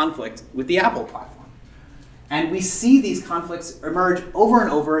has a conflict with the Apple platform. And we see these conflicts emerge over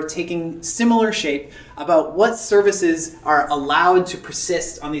and over, taking similar shape about what services are allowed to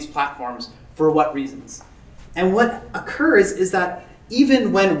persist on these platforms for what reasons. And what occurs is that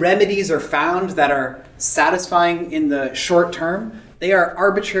even when remedies are found that are satisfying in the short term, they are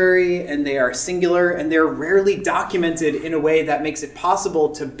arbitrary and they are singular and they're rarely documented in a way that makes it possible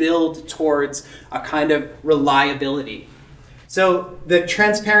to build towards a kind of reliability. So the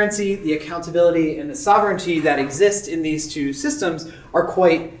transparency, the accountability, and the sovereignty that exist in these two systems are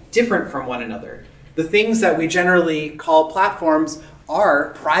quite different from one another. The things that we generally call platforms are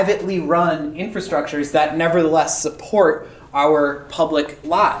privately run infrastructures that nevertheless support our public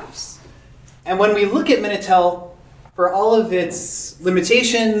lives. And when we look at Minitel, for all of its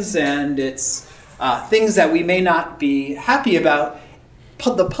limitations and its things that we may not be happy about,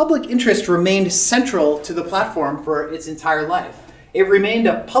 the public interest remained central to the platform for its entire life. It remained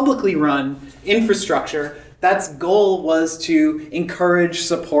a publicly run infrastructure that's goal was to encourage,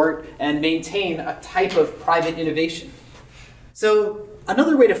 support, and maintain a type of private innovation. So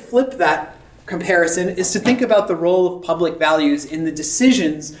another way to flip that comparison is to think about the role of public values in the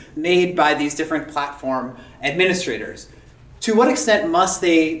decisions made by these different platform administrators. To what extent must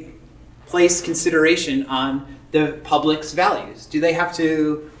they place consideration on the public's values? Do they have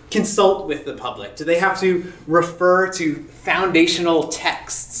to consult with the public? Do they have to refer to foundational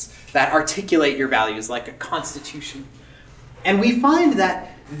texts that articulate your values, like a constitution? And we find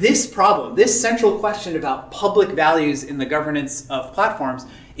that this problem, this central question about public values in the governance of platforms,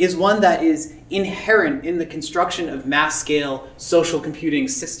 is one that is inherent in the construction of mass-scale social computing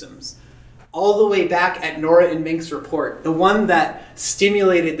systems. All the way back at Nora and Mink's report, the one that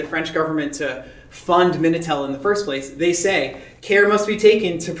stimulated the French government to fund Minitel in the first place, they say, care must be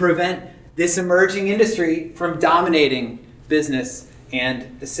taken to prevent this emerging industry from dominating business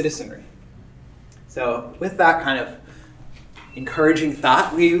and the citizenry. So with that kind of encouraging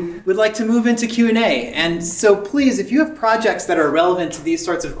thought, we would like to move into Q&A. And so please, if you have projects that are relevant to these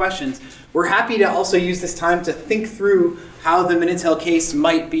sorts of questions, we're happy to also use this time to think through how the Minitel case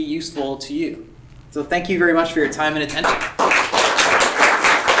might be useful to you. So thank you very much for your time and attention.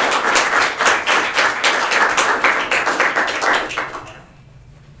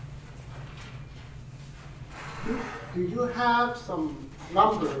 Do you have some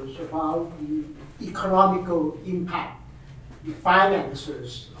numbers about the economical impact, the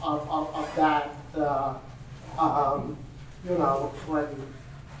finances of that,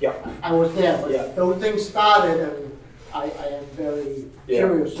 when Yeah. I was there, but Yeah. those things started, and I am very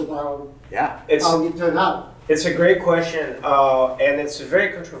curious about Yeah. It's how it turned out. It's a great question, and it's a very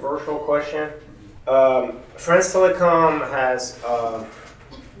controversial question. France Telecom has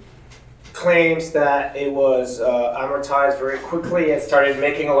claims that it was amortized very quickly and started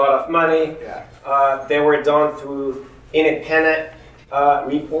making a lot of money. Yeah. They were done through independent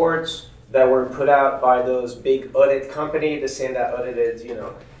reports that were put out by those big audit companies, the same that audited,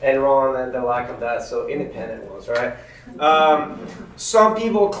 Enron and the like of that. So independent ones, right? Some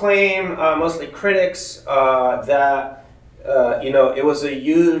people claim, mostly critics, that it was a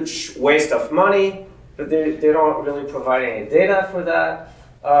huge waste of money, but they don't really provide any data for that.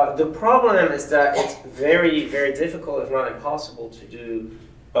 The problem is that it's very, very difficult, if not impossible, to do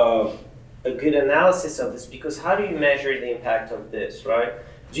a good analysis of this, because how do you measure the impact of this, right?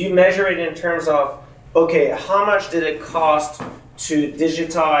 Do you measure it in terms of, okay, how much did it cost to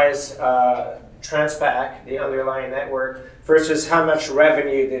digitize Transpac, the underlying network, versus how much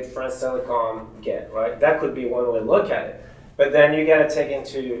revenue did France Telecom get, right? That could be one way to look at it. But then you got to take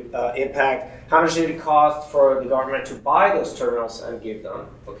into impact, how much did it cost for the government to buy those terminals and give them,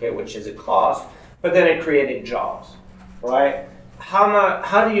 okay, which is a cost, but then it created jobs, right?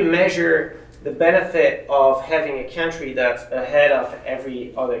 How do you measure the benefit of having a country that's ahead of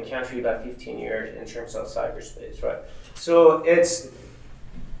every other country about 15 years in terms of cyberspace, right? So it's,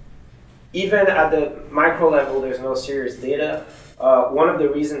 even at the micro level, there's no serious data. One of the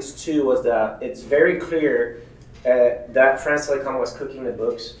reasons too was that it's very clear that France Telecom was cooking the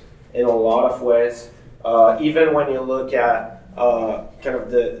books in a lot of ways. Even when you look at kind of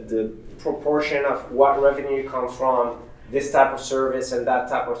the proportion of what revenue comes from this type of service and that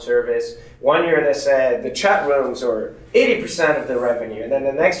type of service. One year they said the chat rooms are 80% of the revenue, and then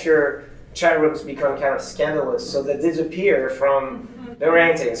the next year chat rooms become kind of scandalous, so they disappear from the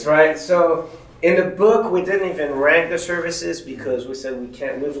rankings, right? So in the book, we didn't even rank the services because we said we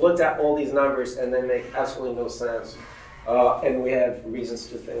can't. We've looked at all these numbers and they make absolutely no sense, and we have reasons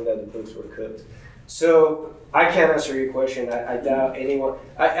to think that the books were cooked. So I can't answer your question. I doubt anyone.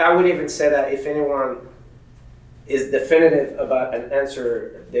 I would even say that if anyone is definitive about an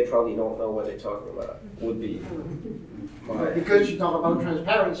answer, they probably don't know what they're talking about. Would be my. Because you talk about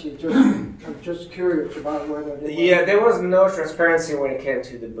transparency, I'm just curious about whether they were. Yeah, there was no transparency when it came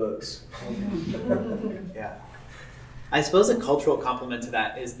to the books. Yeah. I suppose a cultural complement to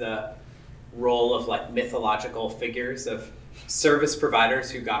that is the role of like mythological figures of service providers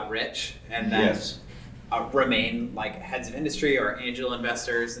who got rich and then remain like heads of industry or angel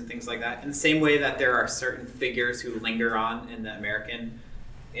investors and things like that. In the same way that there are certain figures who linger on in the American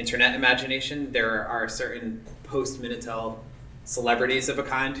internet imagination, there are certain post-Minitel celebrities of a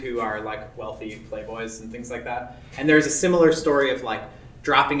kind who are like wealthy playboys and things like that. And there's a similar story of like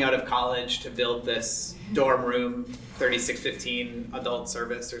dropping out of college to build this dorm room 3615 adult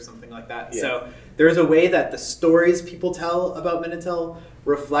service or something like that. Yeah. So there's a way that the stories people tell about Minitel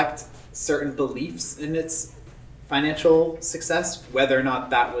reflect certain beliefs in its financial success. Whether or not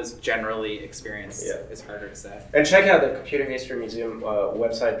that was generally experienced is harder to say. And check out the Computer History Museum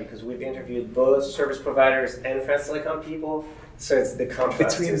website, because we've interviewed both service providers and France Telecom people, so it's the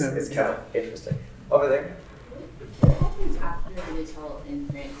contrast Between them, is kind of interesting. Over there. What happened after Minitel in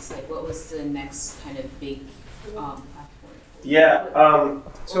France? Like, what was the next kind of big platform? Yeah.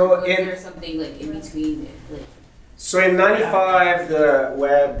 So was there something like in between, like? So in '95, the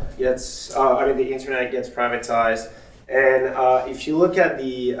web gets, the internet gets privatized, and if you look at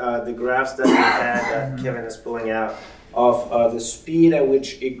the graphs that we had that Kevin is pulling out of the speed at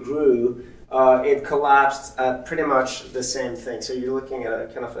which it grew, it collapsed at pretty much the same thing. So you're looking at a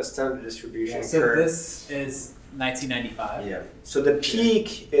kind of a standard distribution So curve. this is 1995. Yeah. So the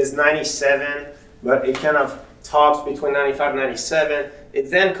peak is 97, but it kind of tops between 95 and 97. It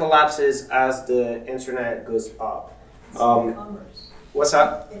then collapses as the internet goes up. It's e-commerce. What's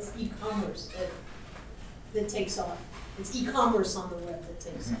that? It's e-commerce that takes off. It's e-commerce on the web that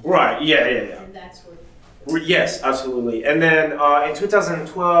takes off. Right, yeah. And that's what. Yes, absolutely. And then in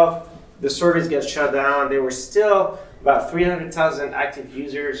 2012, the service gets shut down. There were still about 300,000 active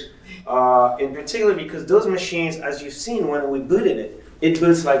users, in particular because those machines, as you've seen when we booted it, it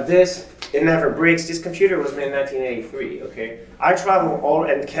boots like this. It never breaks. This computer was made in 1983, okay? I travel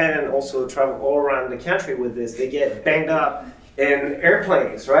and Kevin also travel all around the country with this. They get banged up in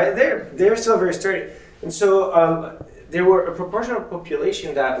airplanes, right? They're still very sturdy. And so there were a proportion of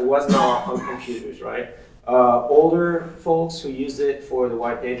population that was not on computers, right? Older folks who used it for the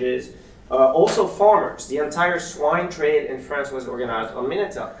white pages, Also farmers. The entire swine trade in France was organized on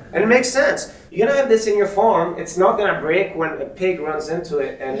Minitel. And it makes sense. You're gonna have this in your farm, it's not gonna break when a pig runs into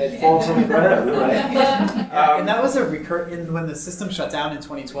it and it falls on the ground, right? And that was when the system shut down in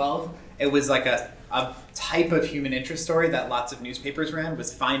 2012, it was like a type of human interest story that lots of newspapers ran,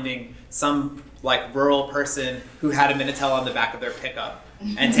 was finding some like rural person who had a Minitel on the back of their pickup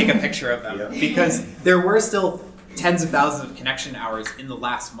and take a picture of them. Yeah. Because there were still tens of thousands of connection hours in the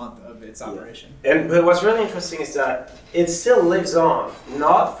last month of its operation. But what's really interesting is that it still lives on,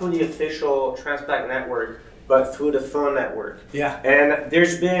 not through the official Transpac network, but through the phone network. Yeah. And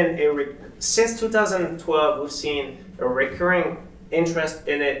there's been since 2012, we've seen a recurring interest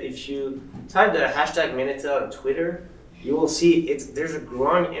in it. If you type the hashtag Minitel on Twitter, you will see there's a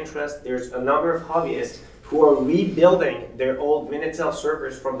growing interest. There's a number of hobbyists who are rebuilding their old Minitel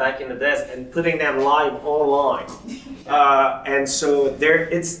servers from back in the days and putting them live online. And so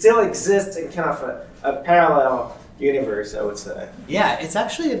it still exists in kind of a parallel universe, I would say. Yeah, it's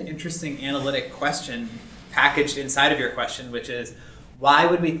actually an interesting analytic question packaged inside of your question, which is, why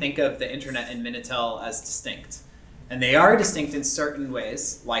would we think of the internet and Minitel as distinct? And they are distinct in certain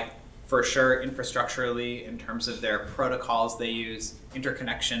ways, like for sure infrastructurally in terms of their protocols they use,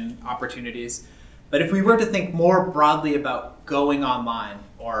 interconnection opportunities. But if we were to think more broadly about going online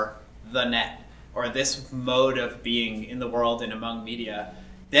or the net or this mode of being in the world and among media,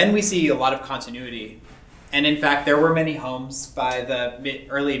 then we see a lot of continuity. And in fact, there were many homes by the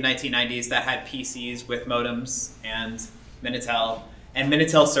early 1990s that had PCs with modems and Minitel. And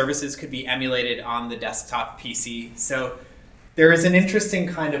Minitel services could be emulated on the desktop PC. So there is an interesting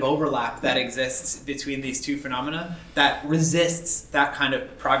kind of overlap that exists between these two phenomena that resists that kind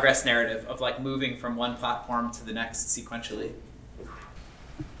of progress narrative of like moving from one platform to the next sequentially.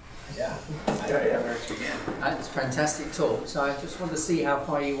 Yeah. That's a fantastic talk. So I just want to see how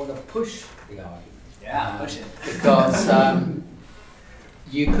far you want to push the argument. Yeah, push it. Because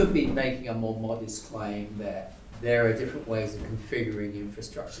you could be making a more modest claim that there are different ways of configuring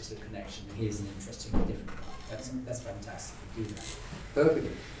infrastructures of connection, and here's an interesting different one. That's fantastic to do that.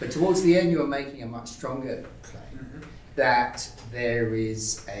 Perfectly. But towards the end, you are making a much stronger claim that there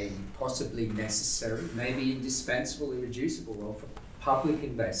is a possibly necessary, maybe indispensable, irreducible role for public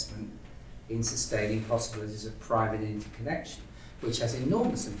investment in sustaining possibilities of private interconnection, which has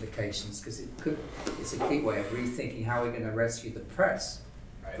enormous implications because it's a key way of rethinking how we're going to rescue the press,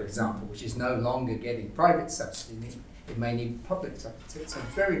 for example, which is no longer getting private subsidy. It may need public subsidy. It's a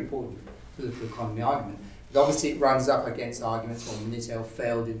very important political economy argument. But obviously, it runs up against arguments well, Minitel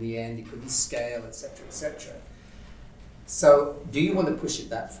failed in the end, it couldn't scale, etc., etc. So, do you want to push it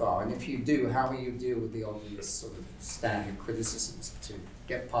that far? And if you do, how will you deal with the obvious sort of standard criticisms to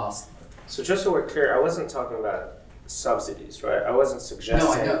get past them? So just so we're clear, I wasn't talking about subsidies, right? I wasn't suggesting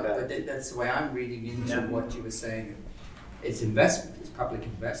No, I know, that. but that's the way I'm reading into what you were saying. It's investment, it's public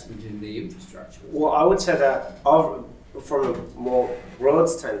investment in the infrastructure. Well, I would say that from a more broad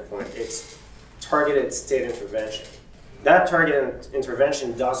standpoint, it's targeted state intervention. That targeted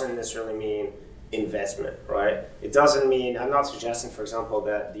intervention doesn't necessarily mean investment, right? It doesn't mean, I'm not suggesting, for example,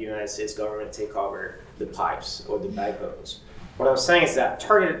 that the United States government take over the pipes or the backbones. What I'm saying is that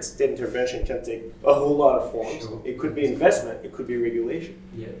targeted state intervention can take a whole lot of forms. Sure. It could be investment, it could be regulation.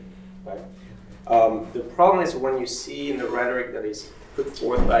 Yeah. Right? The problem is when you see in the rhetoric that is put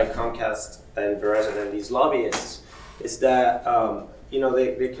forth by Comcast and Verizon and these lobbyists, is that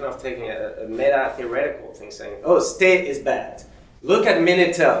they're kind of taking a meta-theoretical thing saying, oh, state is bad. Look at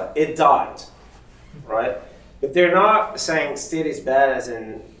Minitel, it died, right? But they're not saying state is bad as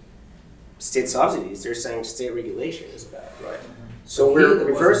in state subsidies, they're saying state regulation is bad, right? So we're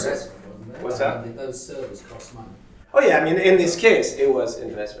reversing. What's that? Those servers cost money. Oh yeah, I mean, in this case, it was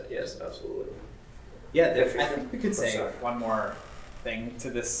investment, yes, absolutely. Yeah, I think we could say one more thing to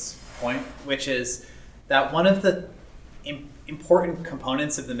this point, which is that one of the important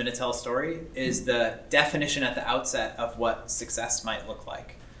components of the Minitel story is the definition at the outset of what success might look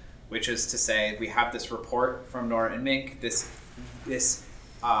like, which is to say we have this report from Nora and Mink, this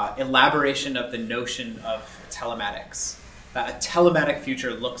elaboration of the notion of telematics, that a telematic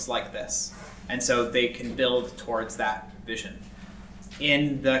future looks like this, and so they can build towards that vision.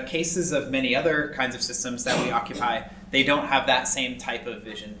 In the cases of many other kinds of systems that we occupy, they don't have that same type of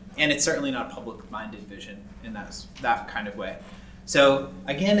vision, and it's certainly not public-minded vision in that kind of way. So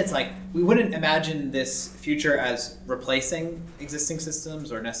again, it's like we wouldn't imagine this future as replacing existing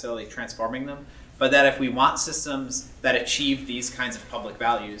systems or necessarily transforming them, but that if we want systems that achieve these kinds of public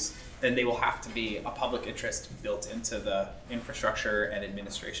values, then they will have to be a public interest built into the infrastructure and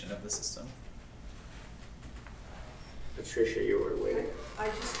administration of the system. Patricia, you were waiting.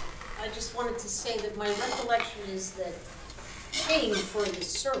 I just wanted to say that my recollection is that paying for the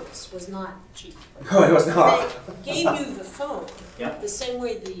service was not cheap. No, it was not. They gave you the phone, Yeah. the same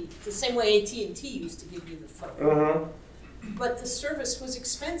way AT&T used to give you the phone. Mm-hmm. But the service was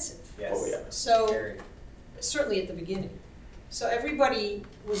expensive. Yes. Oh, yeah. So, Very. certainly at the beginning. So everybody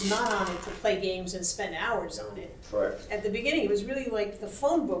was not on it to play games and spend hours on it. Correct. At the beginning, it was really like the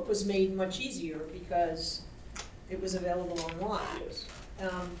phone book was made much easier because it was available online. Yes.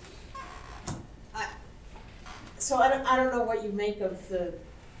 I don't know what you make of the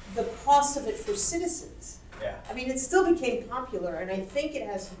cost of it for citizens. Yeah. I mean, it still became popular, and I think it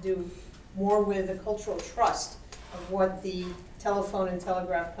has to do more with the cultural trust of what the telephone and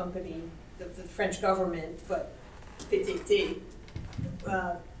telegraph company, the French government, but PTT,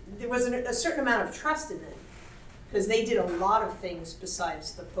 there was a certain amount of trust in them, because they did a lot of things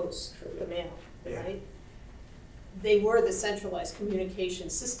besides the post, the mail, Yeah. right? They were the centralized communication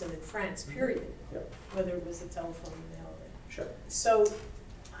system in France, period. Yep. Whether it was the telephone or mail. Sure. So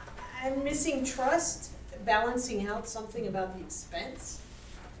I'm missing trust, balancing out something about the expense.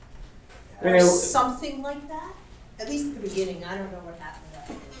 I mean, Or it- something like that. At least at the beginning, I don't know what happened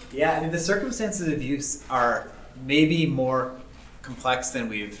after. Yeah, I mean, the circumstances of use are maybe more complex than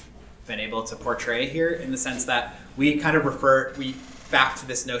we've been able to portray here, in the sense that we kind of refer back to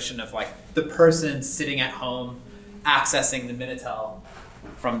this notion of like the person sitting at home accessing the Minitel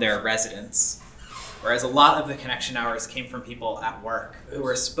from their residence. Whereas a lot of the connection hours came from people at work who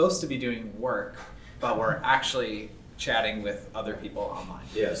were supposed to be doing work, but were actually chatting with other people online.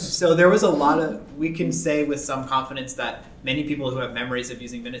 Yes. So there was a lot of, we can say with some confidence that many people who have memories of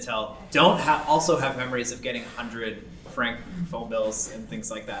using Minitel also have memories of getting 100 franc phone bills and things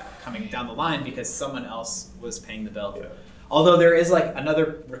like that coming down the line because someone else was paying the bill. Yeah. Although there is like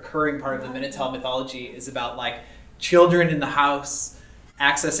another recurring part of the Minitel mythology is about like children in the house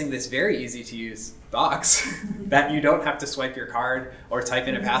accessing this very easy to use box that you don't have to swipe your card or type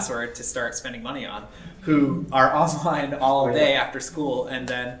in a password to start spending money on, who are offline all day after school, and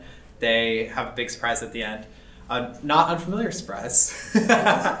then they have a big surprise at the end. Not unfamiliar surprise.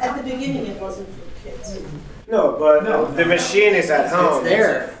 At the beginning, it wasn't for kids. No, but No. the machine is at home. It's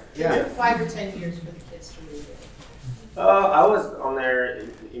there. It took 5 or 10 years for the kids to read it. I was on there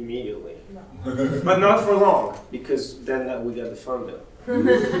immediately, but not for long because then we got the phone bill.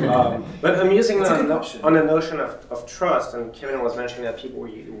 But I'm using It's a on good question. the notion of trust, and Kevin was mentioning that people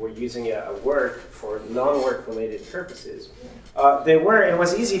were using it at work for non-work related purposes. It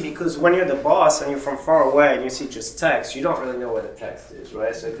was easy because when you're the boss and you're from far away and you see just text, you don't really know what the text is,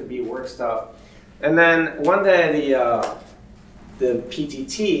 right? So it could be work stuff. And then one day the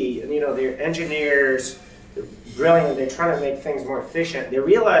PTT, and their engineers, they're brilliant, they're trying to make things more efficient. They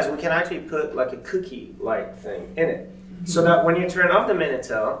realized we can actually put like a cookie-like thing in it. So that when you turn off the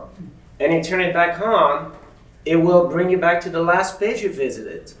Minitel and you turn it back on, it will bring you back to the last page you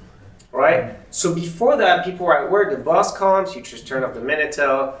visited, right? So before that, people were at work, the boss comes, you just turn off the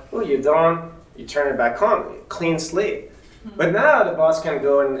Minitel, oh, you're done, you turn it back on, clean slate. But now the boss can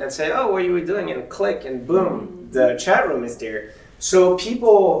go and say, oh, what are you doing? And click, and boom, the chat room is there. So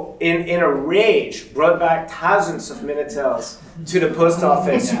people in a rage brought back thousands of Minitels to the post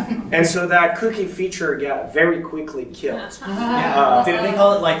office. And so that cookie feature got very quickly killed. Didn't they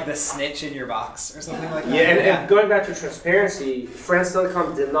call it like the snitch in your box or something like that? Yeah, and going back to transparency, France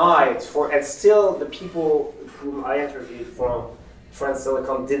Telecom denied and still the people whom I interviewed from France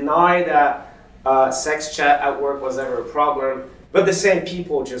Telecom deny that sex chat at work was ever a problem. But the same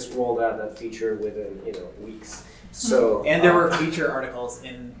people just rolled out that feature within weeks. So And there were feature articles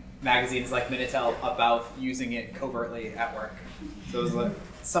in magazines like Minitel about using it covertly at work. So it was a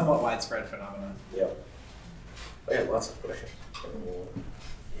somewhat widespread phenomenon. yeah. I have lots of questions.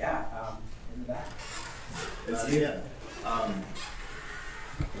 Yeah, in the back.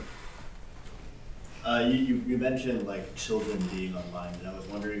 You mentioned like children being online, and I was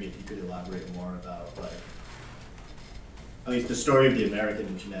wondering if you could elaborate more about like at least the story of the American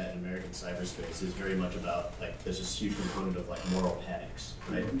internet and American cyberspace is very much about like there's this huge component of like moral panics,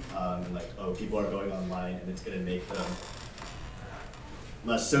 right? And like people are going online and it's going to make them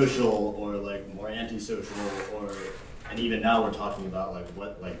less social or like more antisocial and even now we're talking about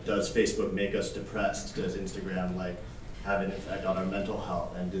like does Facebook make us depressed? Does Instagram like have an effect on our mental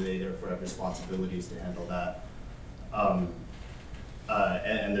health, and do they therefore have responsibilities to handle that?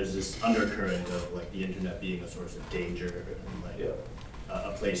 And there's this undercurrent of like the internet being a source of danger and like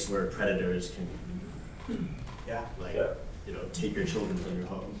a place where predators can take your children from your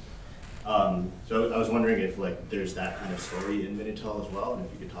home. So I was wondering if like there's that kind of story in Minitel as well, and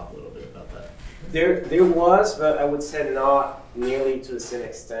if you could talk a little bit about that. There was, but I would say not nearly to the same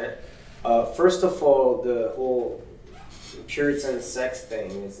extent. First of all, the whole Puritan sex thing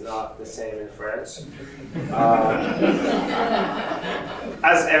is not the same in France,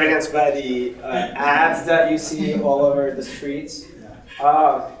 as evidenced by the ads that you see all over the streets.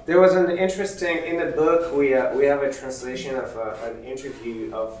 There was an interesting, in the book we have a translation of an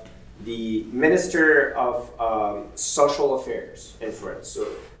interview of the Minister of Social Affairs in France. So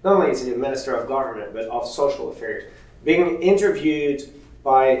not only is he a Minister of Government, but of Social Affairs, being interviewed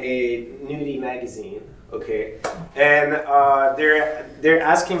by a nudie magazine. Okay, and they're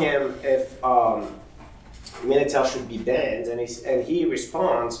asking him if Minitel should be banned, and he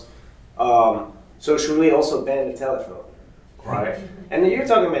responds, so should we also ban the telephone, right? And you're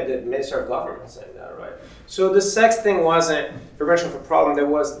talking about the Minister of Government saying that, right? So the sex thing wasn't very much of a problem. There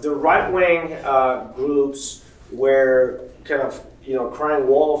was the right-wing groups were kind of crying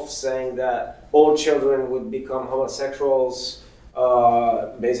wolf, saying that all children would become homosexuals.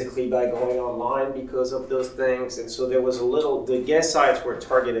 Basically by going online because of those things, and so there was the gay sites were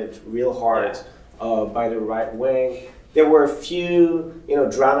targeted real hard by the right wing. There were a few,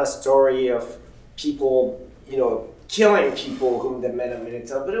 drama story of people, killing people whom they met on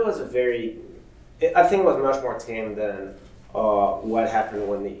Minitel, but it was I think it was much more tame than what happened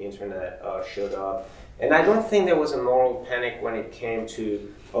when the internet showed up. And I don't think there was a moral panic when it came to,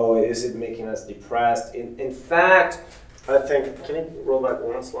 is it making us depressed? In fact, I think, can you roll back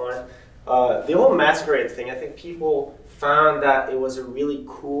one slide? The whole masquerade thing, I think people found that it was a really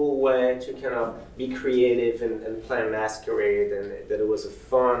cool way to kind of be creative and play masquerade, and that it was a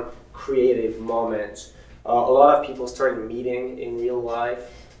fun, creative moment. A lot of people started meeting in real life.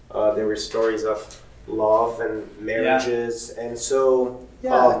 There were stories of love and marriages, and so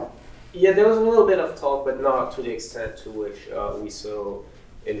there was a little bit of talk, but not to the extent to which we saw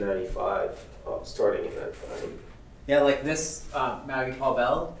in '95, starting in '95. Yeah, like this Maggie Paul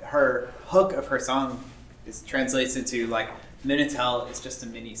Bell, her hook of her song translates into like Minitel is just a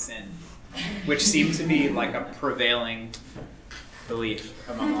mini sin, which seemed to be like a prevailing belief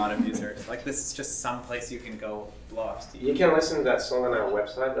among a lot of users. Like this is just some place you can go blow off steam. You can listen to that song on our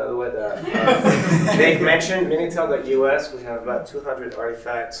website, by the way. That they mentioned Minitel.us. We have about 200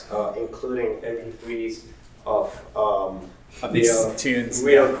 artifacts, including MP3s of these tunes.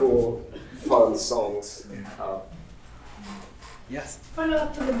 Real cool, fun songs. Yes. Follow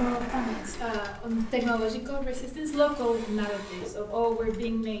up to the moral panics on technological resistance, local narratives of we're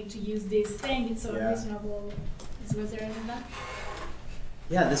being made to use this thing, it's so unreasonable. Was there any of that?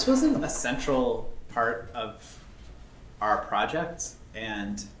 Yeah, this wasn't a central part of our project,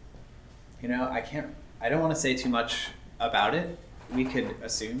 and I don't want to say too much about it. We could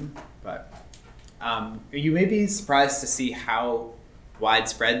assume, but you may be surprised to see how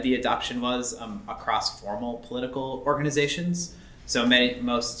widespread the adoption was across formal political organizations. So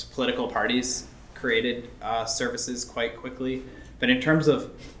most political parties created services quite quickly, but in terms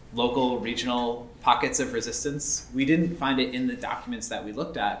of local, regional pockets of resistance, we didn't find it in the documents that we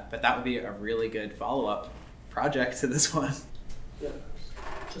looked at, but that would be a really good follow-up project to this one. Yeah.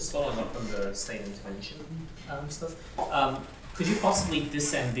 Just following up on the state intervention stuff, could you possibly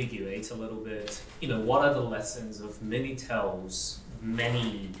disambiguate a little bit, what are the lessons of Minitel's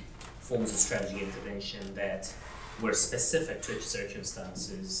many forms of strategy intervention that were specific to its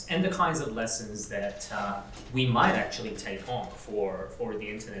circumstances, and the kinds of lessons that we might actually take on for the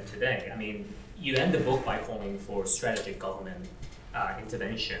internet today? I mean, you end the book by calling for strategic government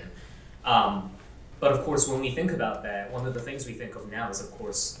intervention. But of course, when we think about that, one of the things we think of now is, of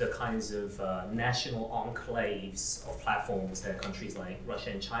course, the kinds of national enclaves of platforms that countries like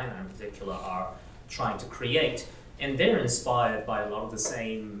Russia and China in particular are trying to create. And they're inspired by a lot of the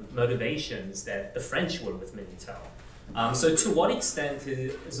same motivations that the French were with Minitel. So to what extent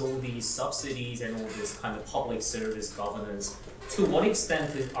is all these subsidies and all this kind of public service governance, to what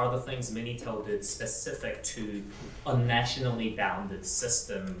extent are the things Minitel did specific to a nationally bounded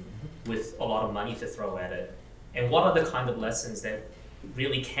system with a lot of money to throw at it? And what are the kind of lessons that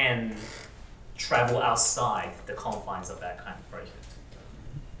really can travel outside the confines of that kind of project?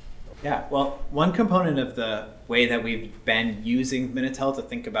 Yeah, well, one component of the way that we've been using Minitel to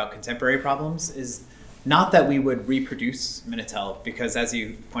think about contemporary problems is not that we would reproduce Minitel, because as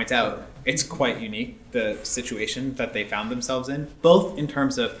you point out, it's quite unique, the situation that they found themselves in, both in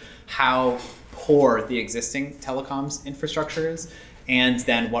terms of how poor the existing telecoms infrastructure is, and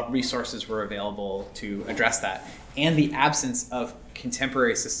then what resources were available to address that, and the absence of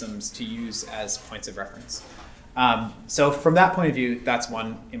contemporary systems to use as points of reference. So from that point of view, that's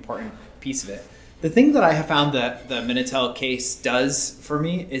one important piece of it. The thing that I have found that the Minitel case does for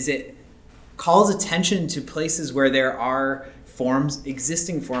me is it calls attention to places where there are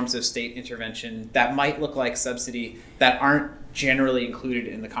existing forms of state intervention that might look like subsidy that aren't generally included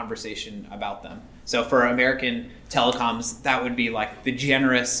in the conversation about them. So for American telecoms, that would be like the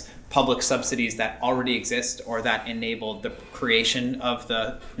generous public subsidies that already exist or that enabled the creation of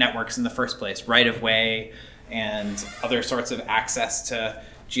the networks in the first place, right of way and other sorts of access to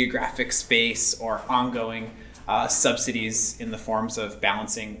geographic space or ongoing subsidies in the forms of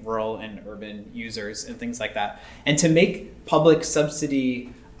balancing rural and urban users and things like that. And to make public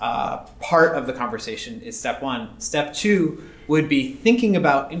subsidy part of the conversation is step one. Step two would be thinking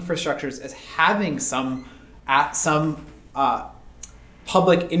about infrastructures as having some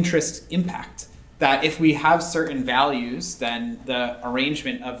public interest impact. That if we have certain values, then the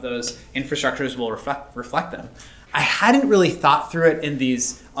arrangement of those infrastructures will reflect them. I hadn't really thought through it in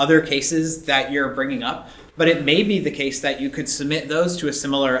these other cases that you're bringing up, but it may be the case that you could submit those to a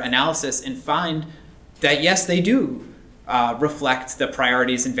similar analysis and find that yes, they do reflect the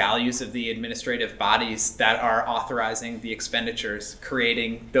priorities and values of the administrative bodies that are authorizing the expenditures,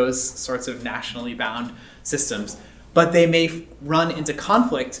 creating those sorts of nationally bound systems. But they may run into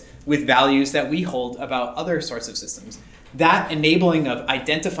conflict with values that we hold about other sorts of systems. That enabling of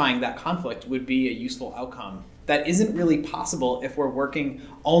identifying that conflict would be a useful outcome. That isn't really possible if we're working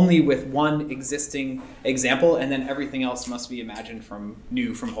only with one existing example and then everything else must be imagined from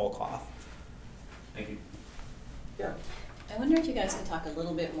whole cloth. Thank you. Yeah. I wonder if you guys could talk a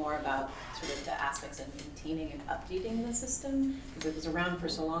little bit more about sort of the aspects of maintaining and updating the system, because it was around for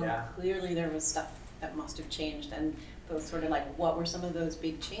so long. Yeah. Clearly there was stuff that must have changed, and both sort of like what were some of those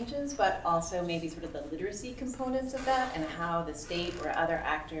big changes, but also maybe sort of the literacy components of that and how the state or other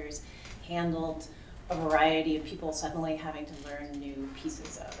actors handled a variety of people suddenly having to learn new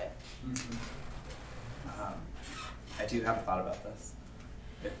pieces of it. I do have a thought about this.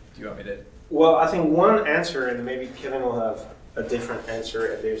 Do you want me to? Well, I think one answer, and maybe Kevin will have a different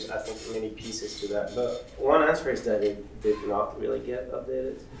answer, and there's, I think, many pieces to that, but one answer is that it did not really get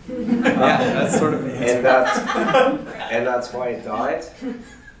updated. Yeah, that's sort of the answer. And that's why it died.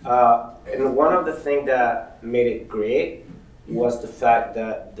 And one of the things that made it great was the fact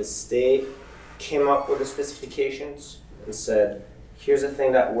that the state came up with the specifications and said, here's a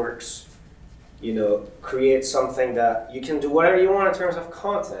thing that works. Create something that you can do whatever you want in terms of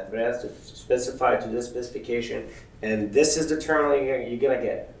content, but it has to specify to this specification, and this is the terminal you're gonna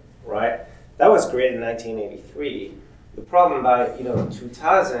get, right? That was great in 1983. The problem by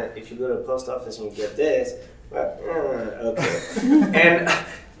 2000, if you go to the post office and you get this, okay.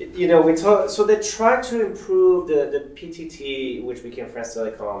 And we talk. So they tried to improve the PTT, which became France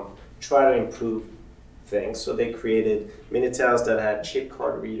Telecom, try to improve things. So they created Minitels that had chip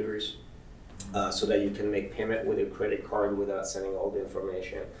card readers. So that you can make payment with your credit card without sending all the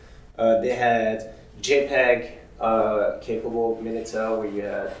information. They had JPEG capable Minitel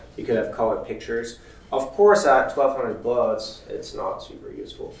where you could have color pictures. Of course, at $1,200, it's not super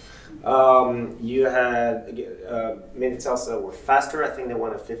useful. You had Minitels that were faster. I think they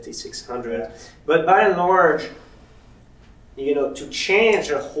went at 5600. But by and large, to change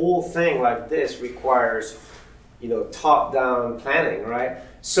a whole thing like this requires top-down planning, right?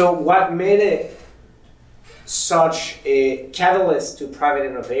 So what made it such a catalyst to private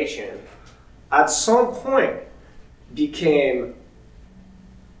innovation at some point became,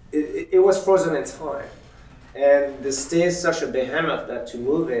 it was frozen in time. And the state is such a behemoth that to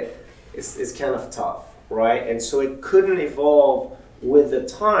move it is kind of tough, right? And so it couldn't evolve with the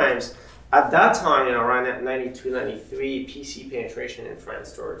times. At that time, around 92, 93, PC penetration in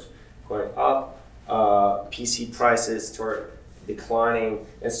France starts going up. PC prices start declining,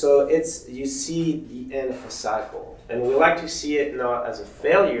 and so you see the end of a cycle, and we like to see it not as a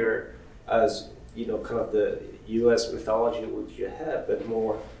failure, as kind of the U.S. mythology which you have, but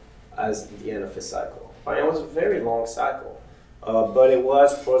more as the end of a cycle. And it was a very long cycle, but it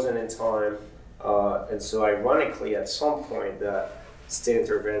was frozen in time, and so ironically, at some point, that state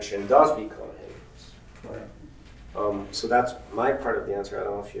intervention does become a hindrance. Right? So that's my part of the answer. I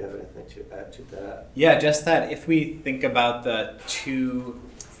don't know if you have anything to add to that. Yeah, just that if we think about the two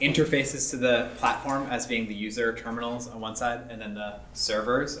interfaces to the platform as being the user terminals on one side and then the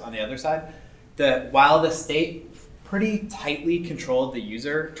servers on the other side, while the state pretty tightly controlled the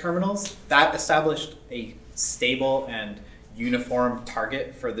user terminals, that established a stable and uniform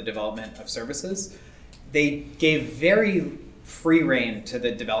target for the development of services. They gave very free rein to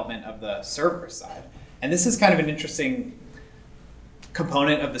the development of the server side. And this is kind of an interesting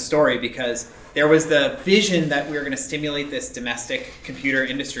component of the story, because there was the vision that we were going to stimulate this domestic computer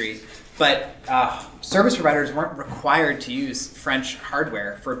industry, but service providers weren't required to use French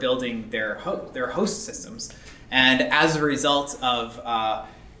hardware for building their host systems. And as a result of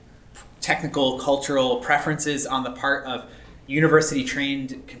technical, cultural preferences on the part of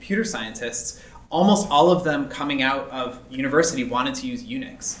university-trained computer scientists, almost all of them coming out of university wanted to use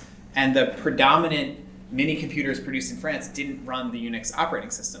Unix. And the predominant mini computers produced in France didn't run the Unix operating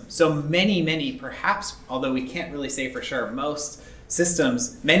system. So many, perhaps, although we can't really say for sure, most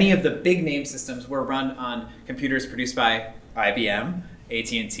systems, many of the big name systems were run on computers produced by IBM,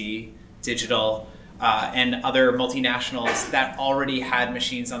 AT&T, Digital, and other multinationals that already had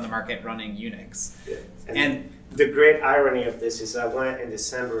machines on the market running Unix. And the great irony of this is I went in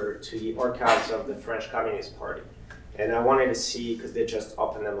December to the archives of the French Communist Party. And I wanted to see, because they just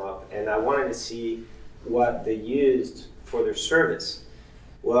opened them up, and I wanted to see what they used for their service.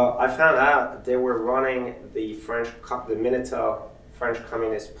 Well, I found out that they were running the Minitel French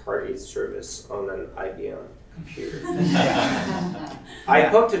Communist Party service on an IBM computer. I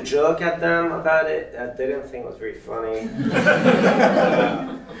poked a joke at them about it that they didn't think was very funny.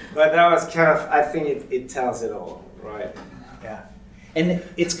 But that was kind of, I think it tells it all, right? Yeah. And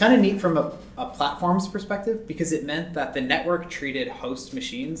it's kind of neat from a platform's perspective, because it meant that the network treated host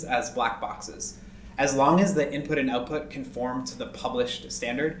machines as black boxes. As long as the input and output conformed to the published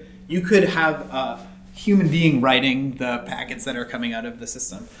standard, you could have a human being writing the packets that are coming out of the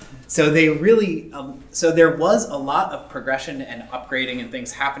system. So they really, so there was a lot of progression and upgrading and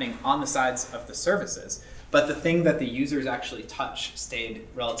things happening on the sides of the services, but the thing that the users actually touch stayed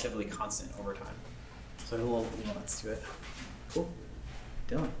relatively constant over time. So a little nuance to it. Cool.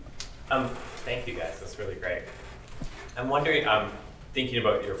 Dylan. Thank you guys, that's really great. I'm wondering, thinking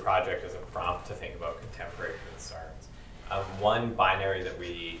about your project as a prompt to think about contemporary concerns. One binary that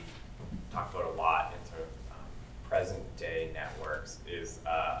we talk about a lot in sort of present day networks is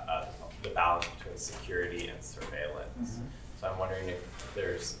the balance between security and surveillance. Mm-hmm. So I'm wondering if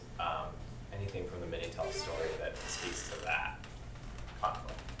there's anything from the Minitel story that speaks to that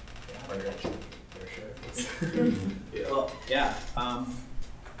conflict. Well, yeah.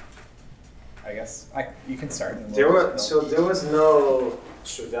 I guess you can start. There was no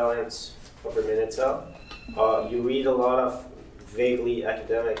surveillance over Minitel. You read a lot of vaguely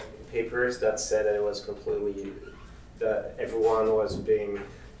academic papers that said that it was completely, that everyone was being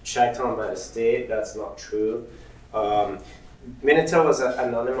checked on by the state. That's not true. Minitel was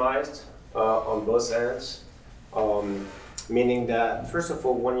anonymized on both ends, meaning that, first of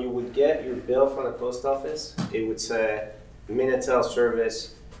all, when you would get your bill from the post office, it would say Minitel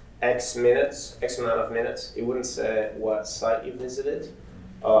service X minutes, X amount of minutes. It wouldn't say what site you visited.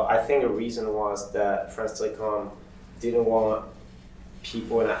 I think the reason was that France Telecom didn't want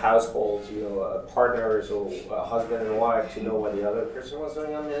people in a household, partners or a husband and wife, to know what the other person was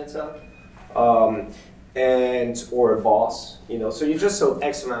doing on Minitel, or a boss, So you just saw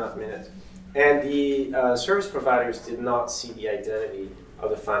X amount of minutes, and the service providers did not see the identity of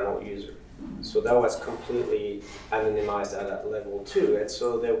the final user. So that was completely anonymized at that level too, and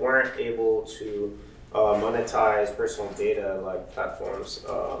so they weren't able to monetize personal data like platforms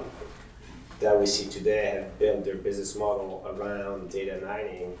that we see today have built their business model around data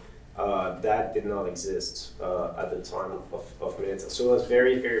mining. That did not exist at the time of Minitel. So it was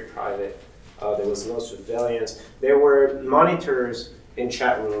very, very private. There was no surveillance. There were monitors in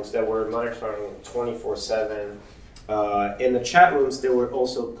chat rooms that were monitoring 24/7. In the chat rooms, they were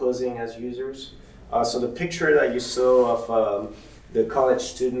also posing as users. So the picture that you saw of the college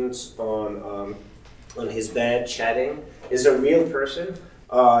students on his bed chatting is a real person.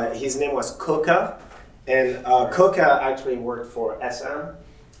 His name was Coca, and Coca actually worked for SM.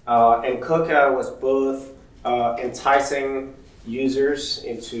 And Coca was both enticing users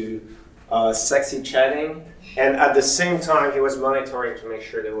into sexy chatting, and at the same time, he was monitoring to make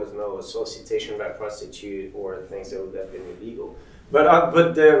sure there was no solicitation by prostitute or things that would have been illegal. But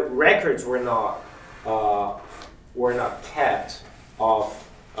the records were not kept of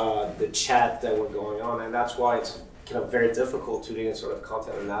the chat that were going on, and that's why it's kind of very difficult to do any sort of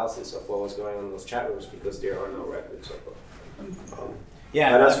content analysis of what was going on in those chat rooms, because there are no records of them.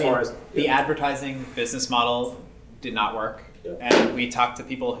 The advertising business model did not work. Yeah. And we talked to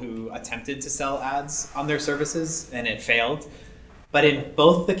people who attempted to sell ads on their services, and it failed. But in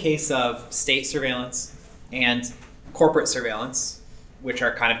both the case of state surveillance and corporate surveillance, which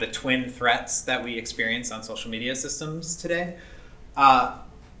are kind of the twin threats that we experience on social media systems today,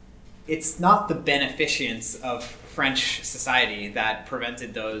 it's not the beneficence of French society that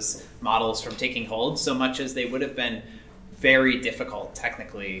prevented those models from taking hold so much as they would have been very difficult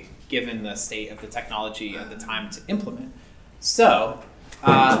technically, given the state of the technology at the time to implement. So,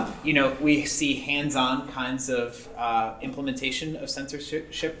 we see hands-on kinds of implementation of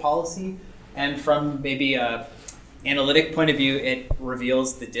censorship policy, and from maybe a analytic point of view, it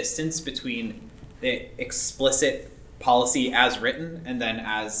reveals the distance between the explicit policy as written and then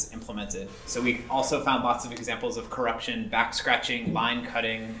as implemented. So we also found lots of examples of corruption, back scratching, line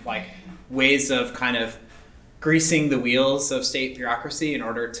cutting, like ways of kind of greasing the wheels of state bureaucracy in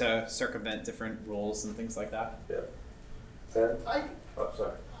order to circumvent different rules and things like that. Yeah. Sorry.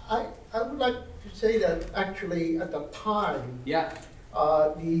 I would like to say that actually at the time, Yeah.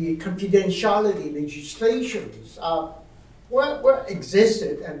 The confidentiality legislations were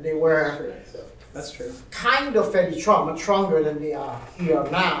existed, and they were That's true. kind of fairly strong, much stronger than they are here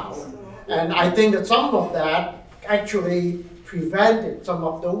now. And I think that some of that actually prevented some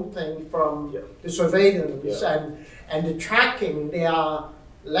of those things from the surveillance and the tracking. They are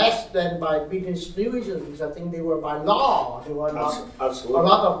less than by business reasons. I think they were by law. They were not. Absolutely. A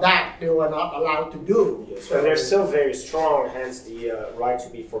lot of that they were not allowed to do. Yes. And they're still very strong, hence the right to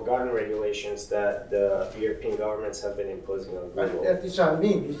be forgotten regulations that the European governments have been imposing on Google. That is what I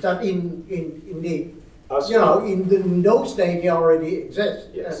mean. Is that in the Absolutely. in those days they already exist,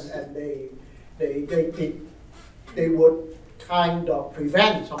 Yes. and they would kind of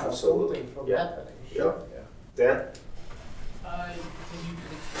prevent some of those Absolutely. things from Yeah. happening. Yeah. Dan? Thank you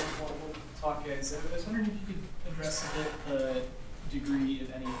for the wonderful talk, guys. I was wondering if you could address a bit the degree,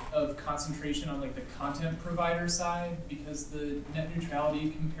 if any, of concentration on like the content provider side, because the net neutrality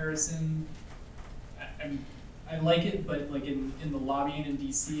comparison, I like it, but like in the lobbying in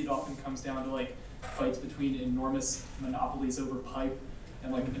DC, it often comes down to like fights between enormous monopolies over pipe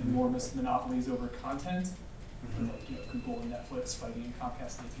and like enormous monopolies over content. Like, Google and Netflix fighting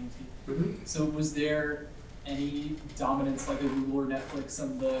Comcast and AT&T. So was there any dominance like a Google or Netflix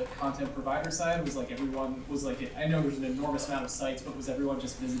on the content provider side? Was like everyone was like, I know there's an enormous amount of sites, but was everyone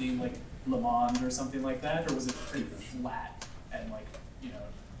just visiting like Le Monde or something like that, or was it pretty flat and like,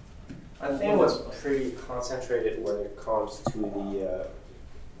 I think it was pretty concentrated when it comes to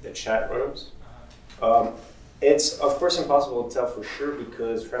the chat rooms. It's of course impossible to tell for sure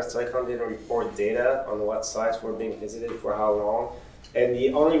because France Telecom didn't report data on what sites were being visited for how long. And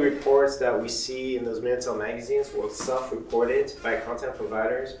the only reports that we see in those Minitel magazines were self-reported by content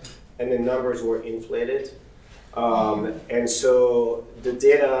providers, and the numbers were inflated. And so the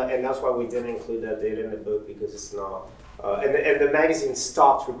data, and that's why we didn't include that data in the book because it's not. And the magazine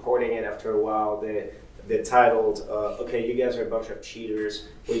stopped reporting it after a while. They titled, "Okay, you guys are a bunch of cheaters.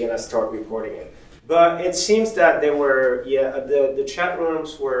 We're gonna start reporting it." But it seems that there were, the chat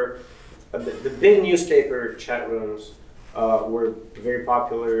rooms were, the big newspaper chat rooms were very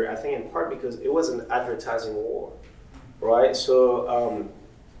popular, I think in part because it was an advertising war, right? So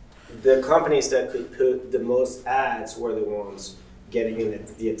the companies that could put the most ads were the ones getting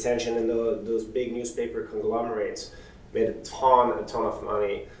the attention, and those big newspaper conglomerates made a ton of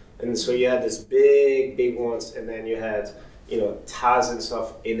money. And so you had this big ones, and then you had, thousands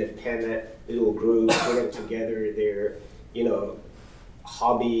of independent little groups putting together their,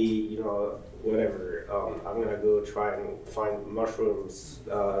 hobby, whatever. I'm gonna go try and find mushrooms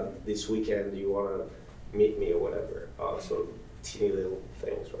this weekend. Do you wanna meet me or whatever? So teeny little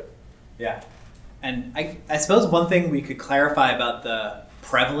things, right? Yeah. And I suppose one thing we could clarify about the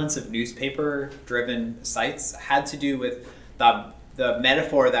prevalence of newspaper-driven sites had to do with the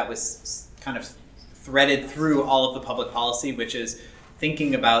metaphor that was kind of threaded through all of the public policy, which is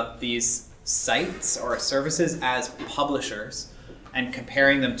thinking about these sites or services as publishers and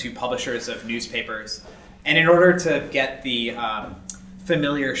comparing them to publishers of newspapers. And in order to get the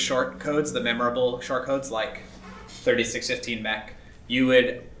familiar short codes, the memorable short codes like 3615 MEC, you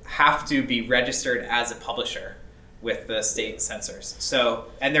would have to be registered as a publisher with the state censors. So,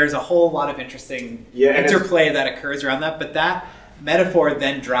 and there's a whole lot of interesting interplay that occurs around that, but that metaphor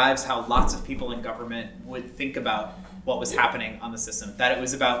then drives how lots of people in government would think about what was happening on the system, that it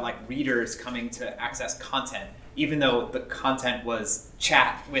was about like readers coming to access content, even though the content was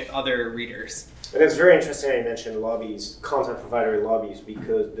chat with other readers. And it's very interesting you mentioned lobbies, content provider lobbies,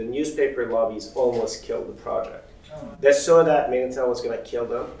 because the newspaper lobbies almost killed the project. They saw that Minitel was going to kill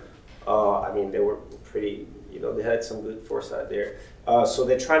them. They were pretty, they had some good foresight there. So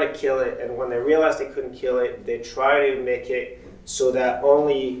they tried to kill it, and when they realized they couldn't kill it, they tried to make it so that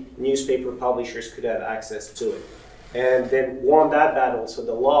only newspaper publishers could have access to it. And then won that battle, so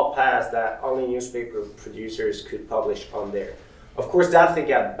the law passed that only newspaper producers could publish on there. Of course, that thing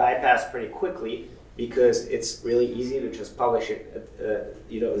got bypassed pretty quickly because it's really easy to just publish it,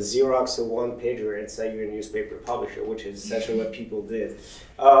 Xerox a one-pager and say you're a newspaper publisher, which is essentially what people did.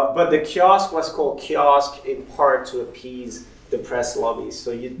 But the kiosk was called kiosk in part to appease the press lobbies.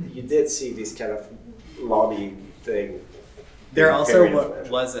 So you did see this kind of lobby thing. There also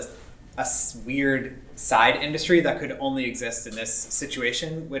was a weird side industry that could only exist in this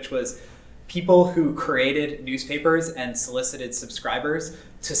situation, which was people who created newspapers and solicited subscribers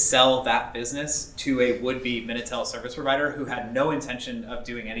to sell that business to a would-be Minitel service provider who had no intention of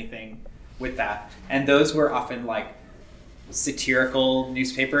doing anything with that. And those were often like satirical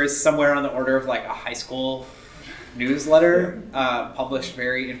newspapers, somewhere on the order of like a high school newsletter, published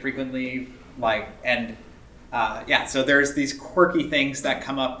very infrequently, so there's these quirky things that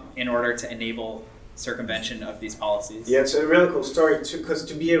come up in order to enable circumvention of these policies. Yeah, it's a really cool story because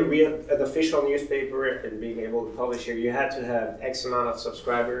to be an official newspaper and being able to publish here, you had to have X amount of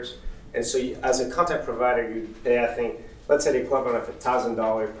subscribers, and so as a content provider, you pay, I think, let's say the equivalent of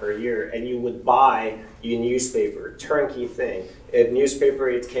 $1,000 per year, and you would buy your newspaper, turnkey thing. A newspaper,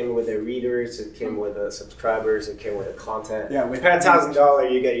 it came with the readers, it came with the subscribers, it came with the content. Yeah, with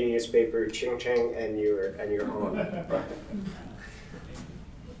 $1,000, you get your newspaper, ching ching, and you're on.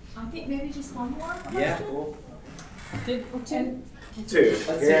 I think maybe just one more question. Yeah, cool. Two.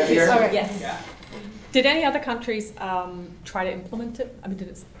 Yes. Yeah. Did any other countries try to implement it? I mean, did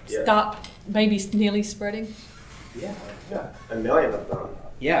it start maybe nearly spreading? Yeah, a million of them.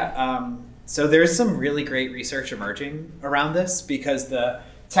 Yeah, so there's some really great research emerging around this because the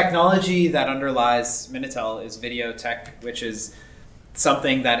technology that underlies Minitel is video tech, which is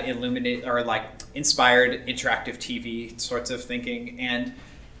something that inspired interactive TV sorts of thinking. And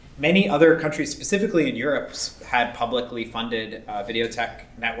many other countries, specifically in Europe, had publicly funded video tech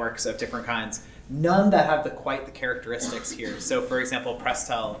networks of different kinds. None that have quite the characteristics here. So, for example,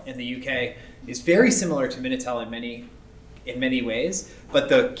 Prestel in the UK is very similar to Minitel in many ways, but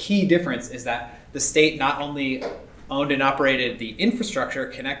the key difference is that the state not only owned and operated the infrastructure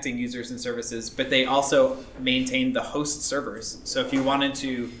connecting users and services, but they also maintained the host servers. So if you wanted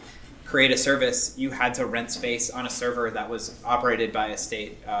to create a service, you had to rent space on a server that was operated by a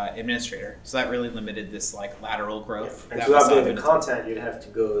state administrator. So that really limited this lateral growth. Yeah. And to update the content, you'd have to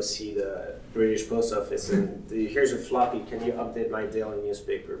go see the British Post Office and here's a floppy, can you update my daily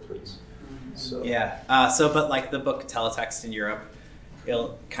newspaper, please? So but the book Teletext in Europe,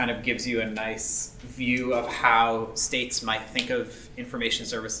 it kind of gives you a nice view of how states might think of information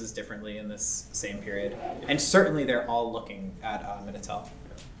services differently in this same period. And certainly they're all looking at Minitel.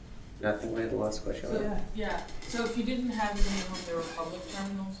 I think we had the last question. So if you didn't have it in your home, there were public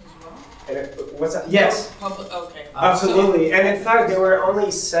terminals as well? What's that? Yes. Okay. Absolutely. And in fact, there were only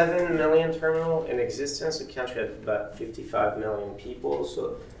 7 million terminals in existence. The country had about 55 million people.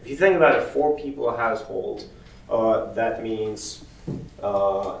 So if you think about it, 4 people a household, that means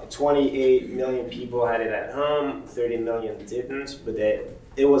 28 million people had it at home, 30 million didn't, but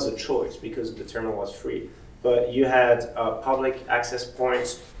it was a choice because the terminal was free. But you had public access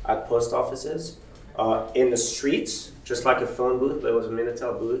points at post offices, in the streets, just like a phone booth, there was a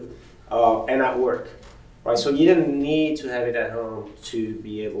Minitel booth, and at work, right? So you didn't need to have it at home to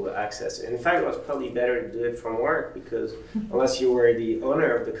be able to access it. In fact, it was probably better to do it from work because unless you were the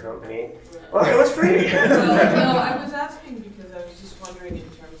owner of the company, well, it was free. No, I was asking because I was just wondering in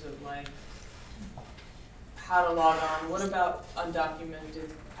terms of how to log on. What about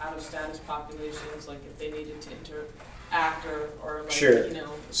undocumented, out of status populations, like if they needed to interact or sure.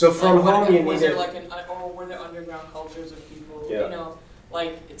 So from home you was needed. there or were there underground cultures of people? Yeah.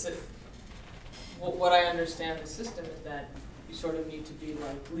 It's what I understand the system is that you sort of need to be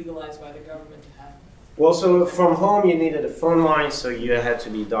legalized by the government to have. Well, so from home you needed a phone line, so you had to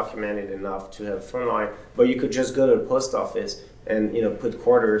be documented enough to have a phone line, but you could just go to the post office and put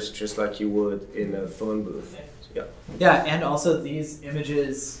quarters just like you would in a phone booth. Yeah, and also these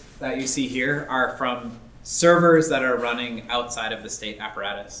images that you see here are from servers that are running outside of the state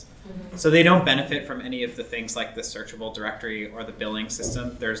apparatus. Mm-hmm. So they don't benefit from any of the things like the searchable directory or the billing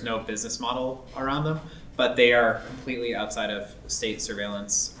system. There's no business model around them, but they are completely outside of state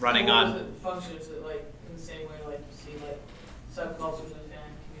surveillance running on. How does it function? Is it in the same way you see subcultures and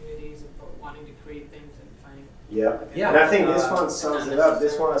communities of wanting to create things and finding? Yeah. And I think this one sums it up.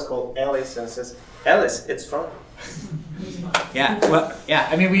 This one is called Alice and it says, Alice, it's fun.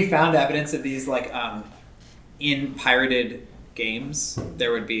 I mean, we found evidence of these in pirated games.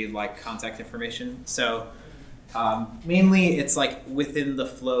 There would be contact information. So mainly it's within the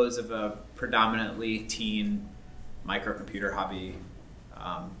flows of a predominantly teen microcomputer hobby,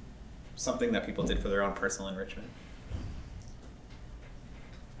 something that people did for their own personal enrichment.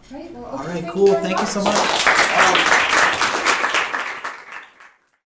 All right, cool. Thank you so much.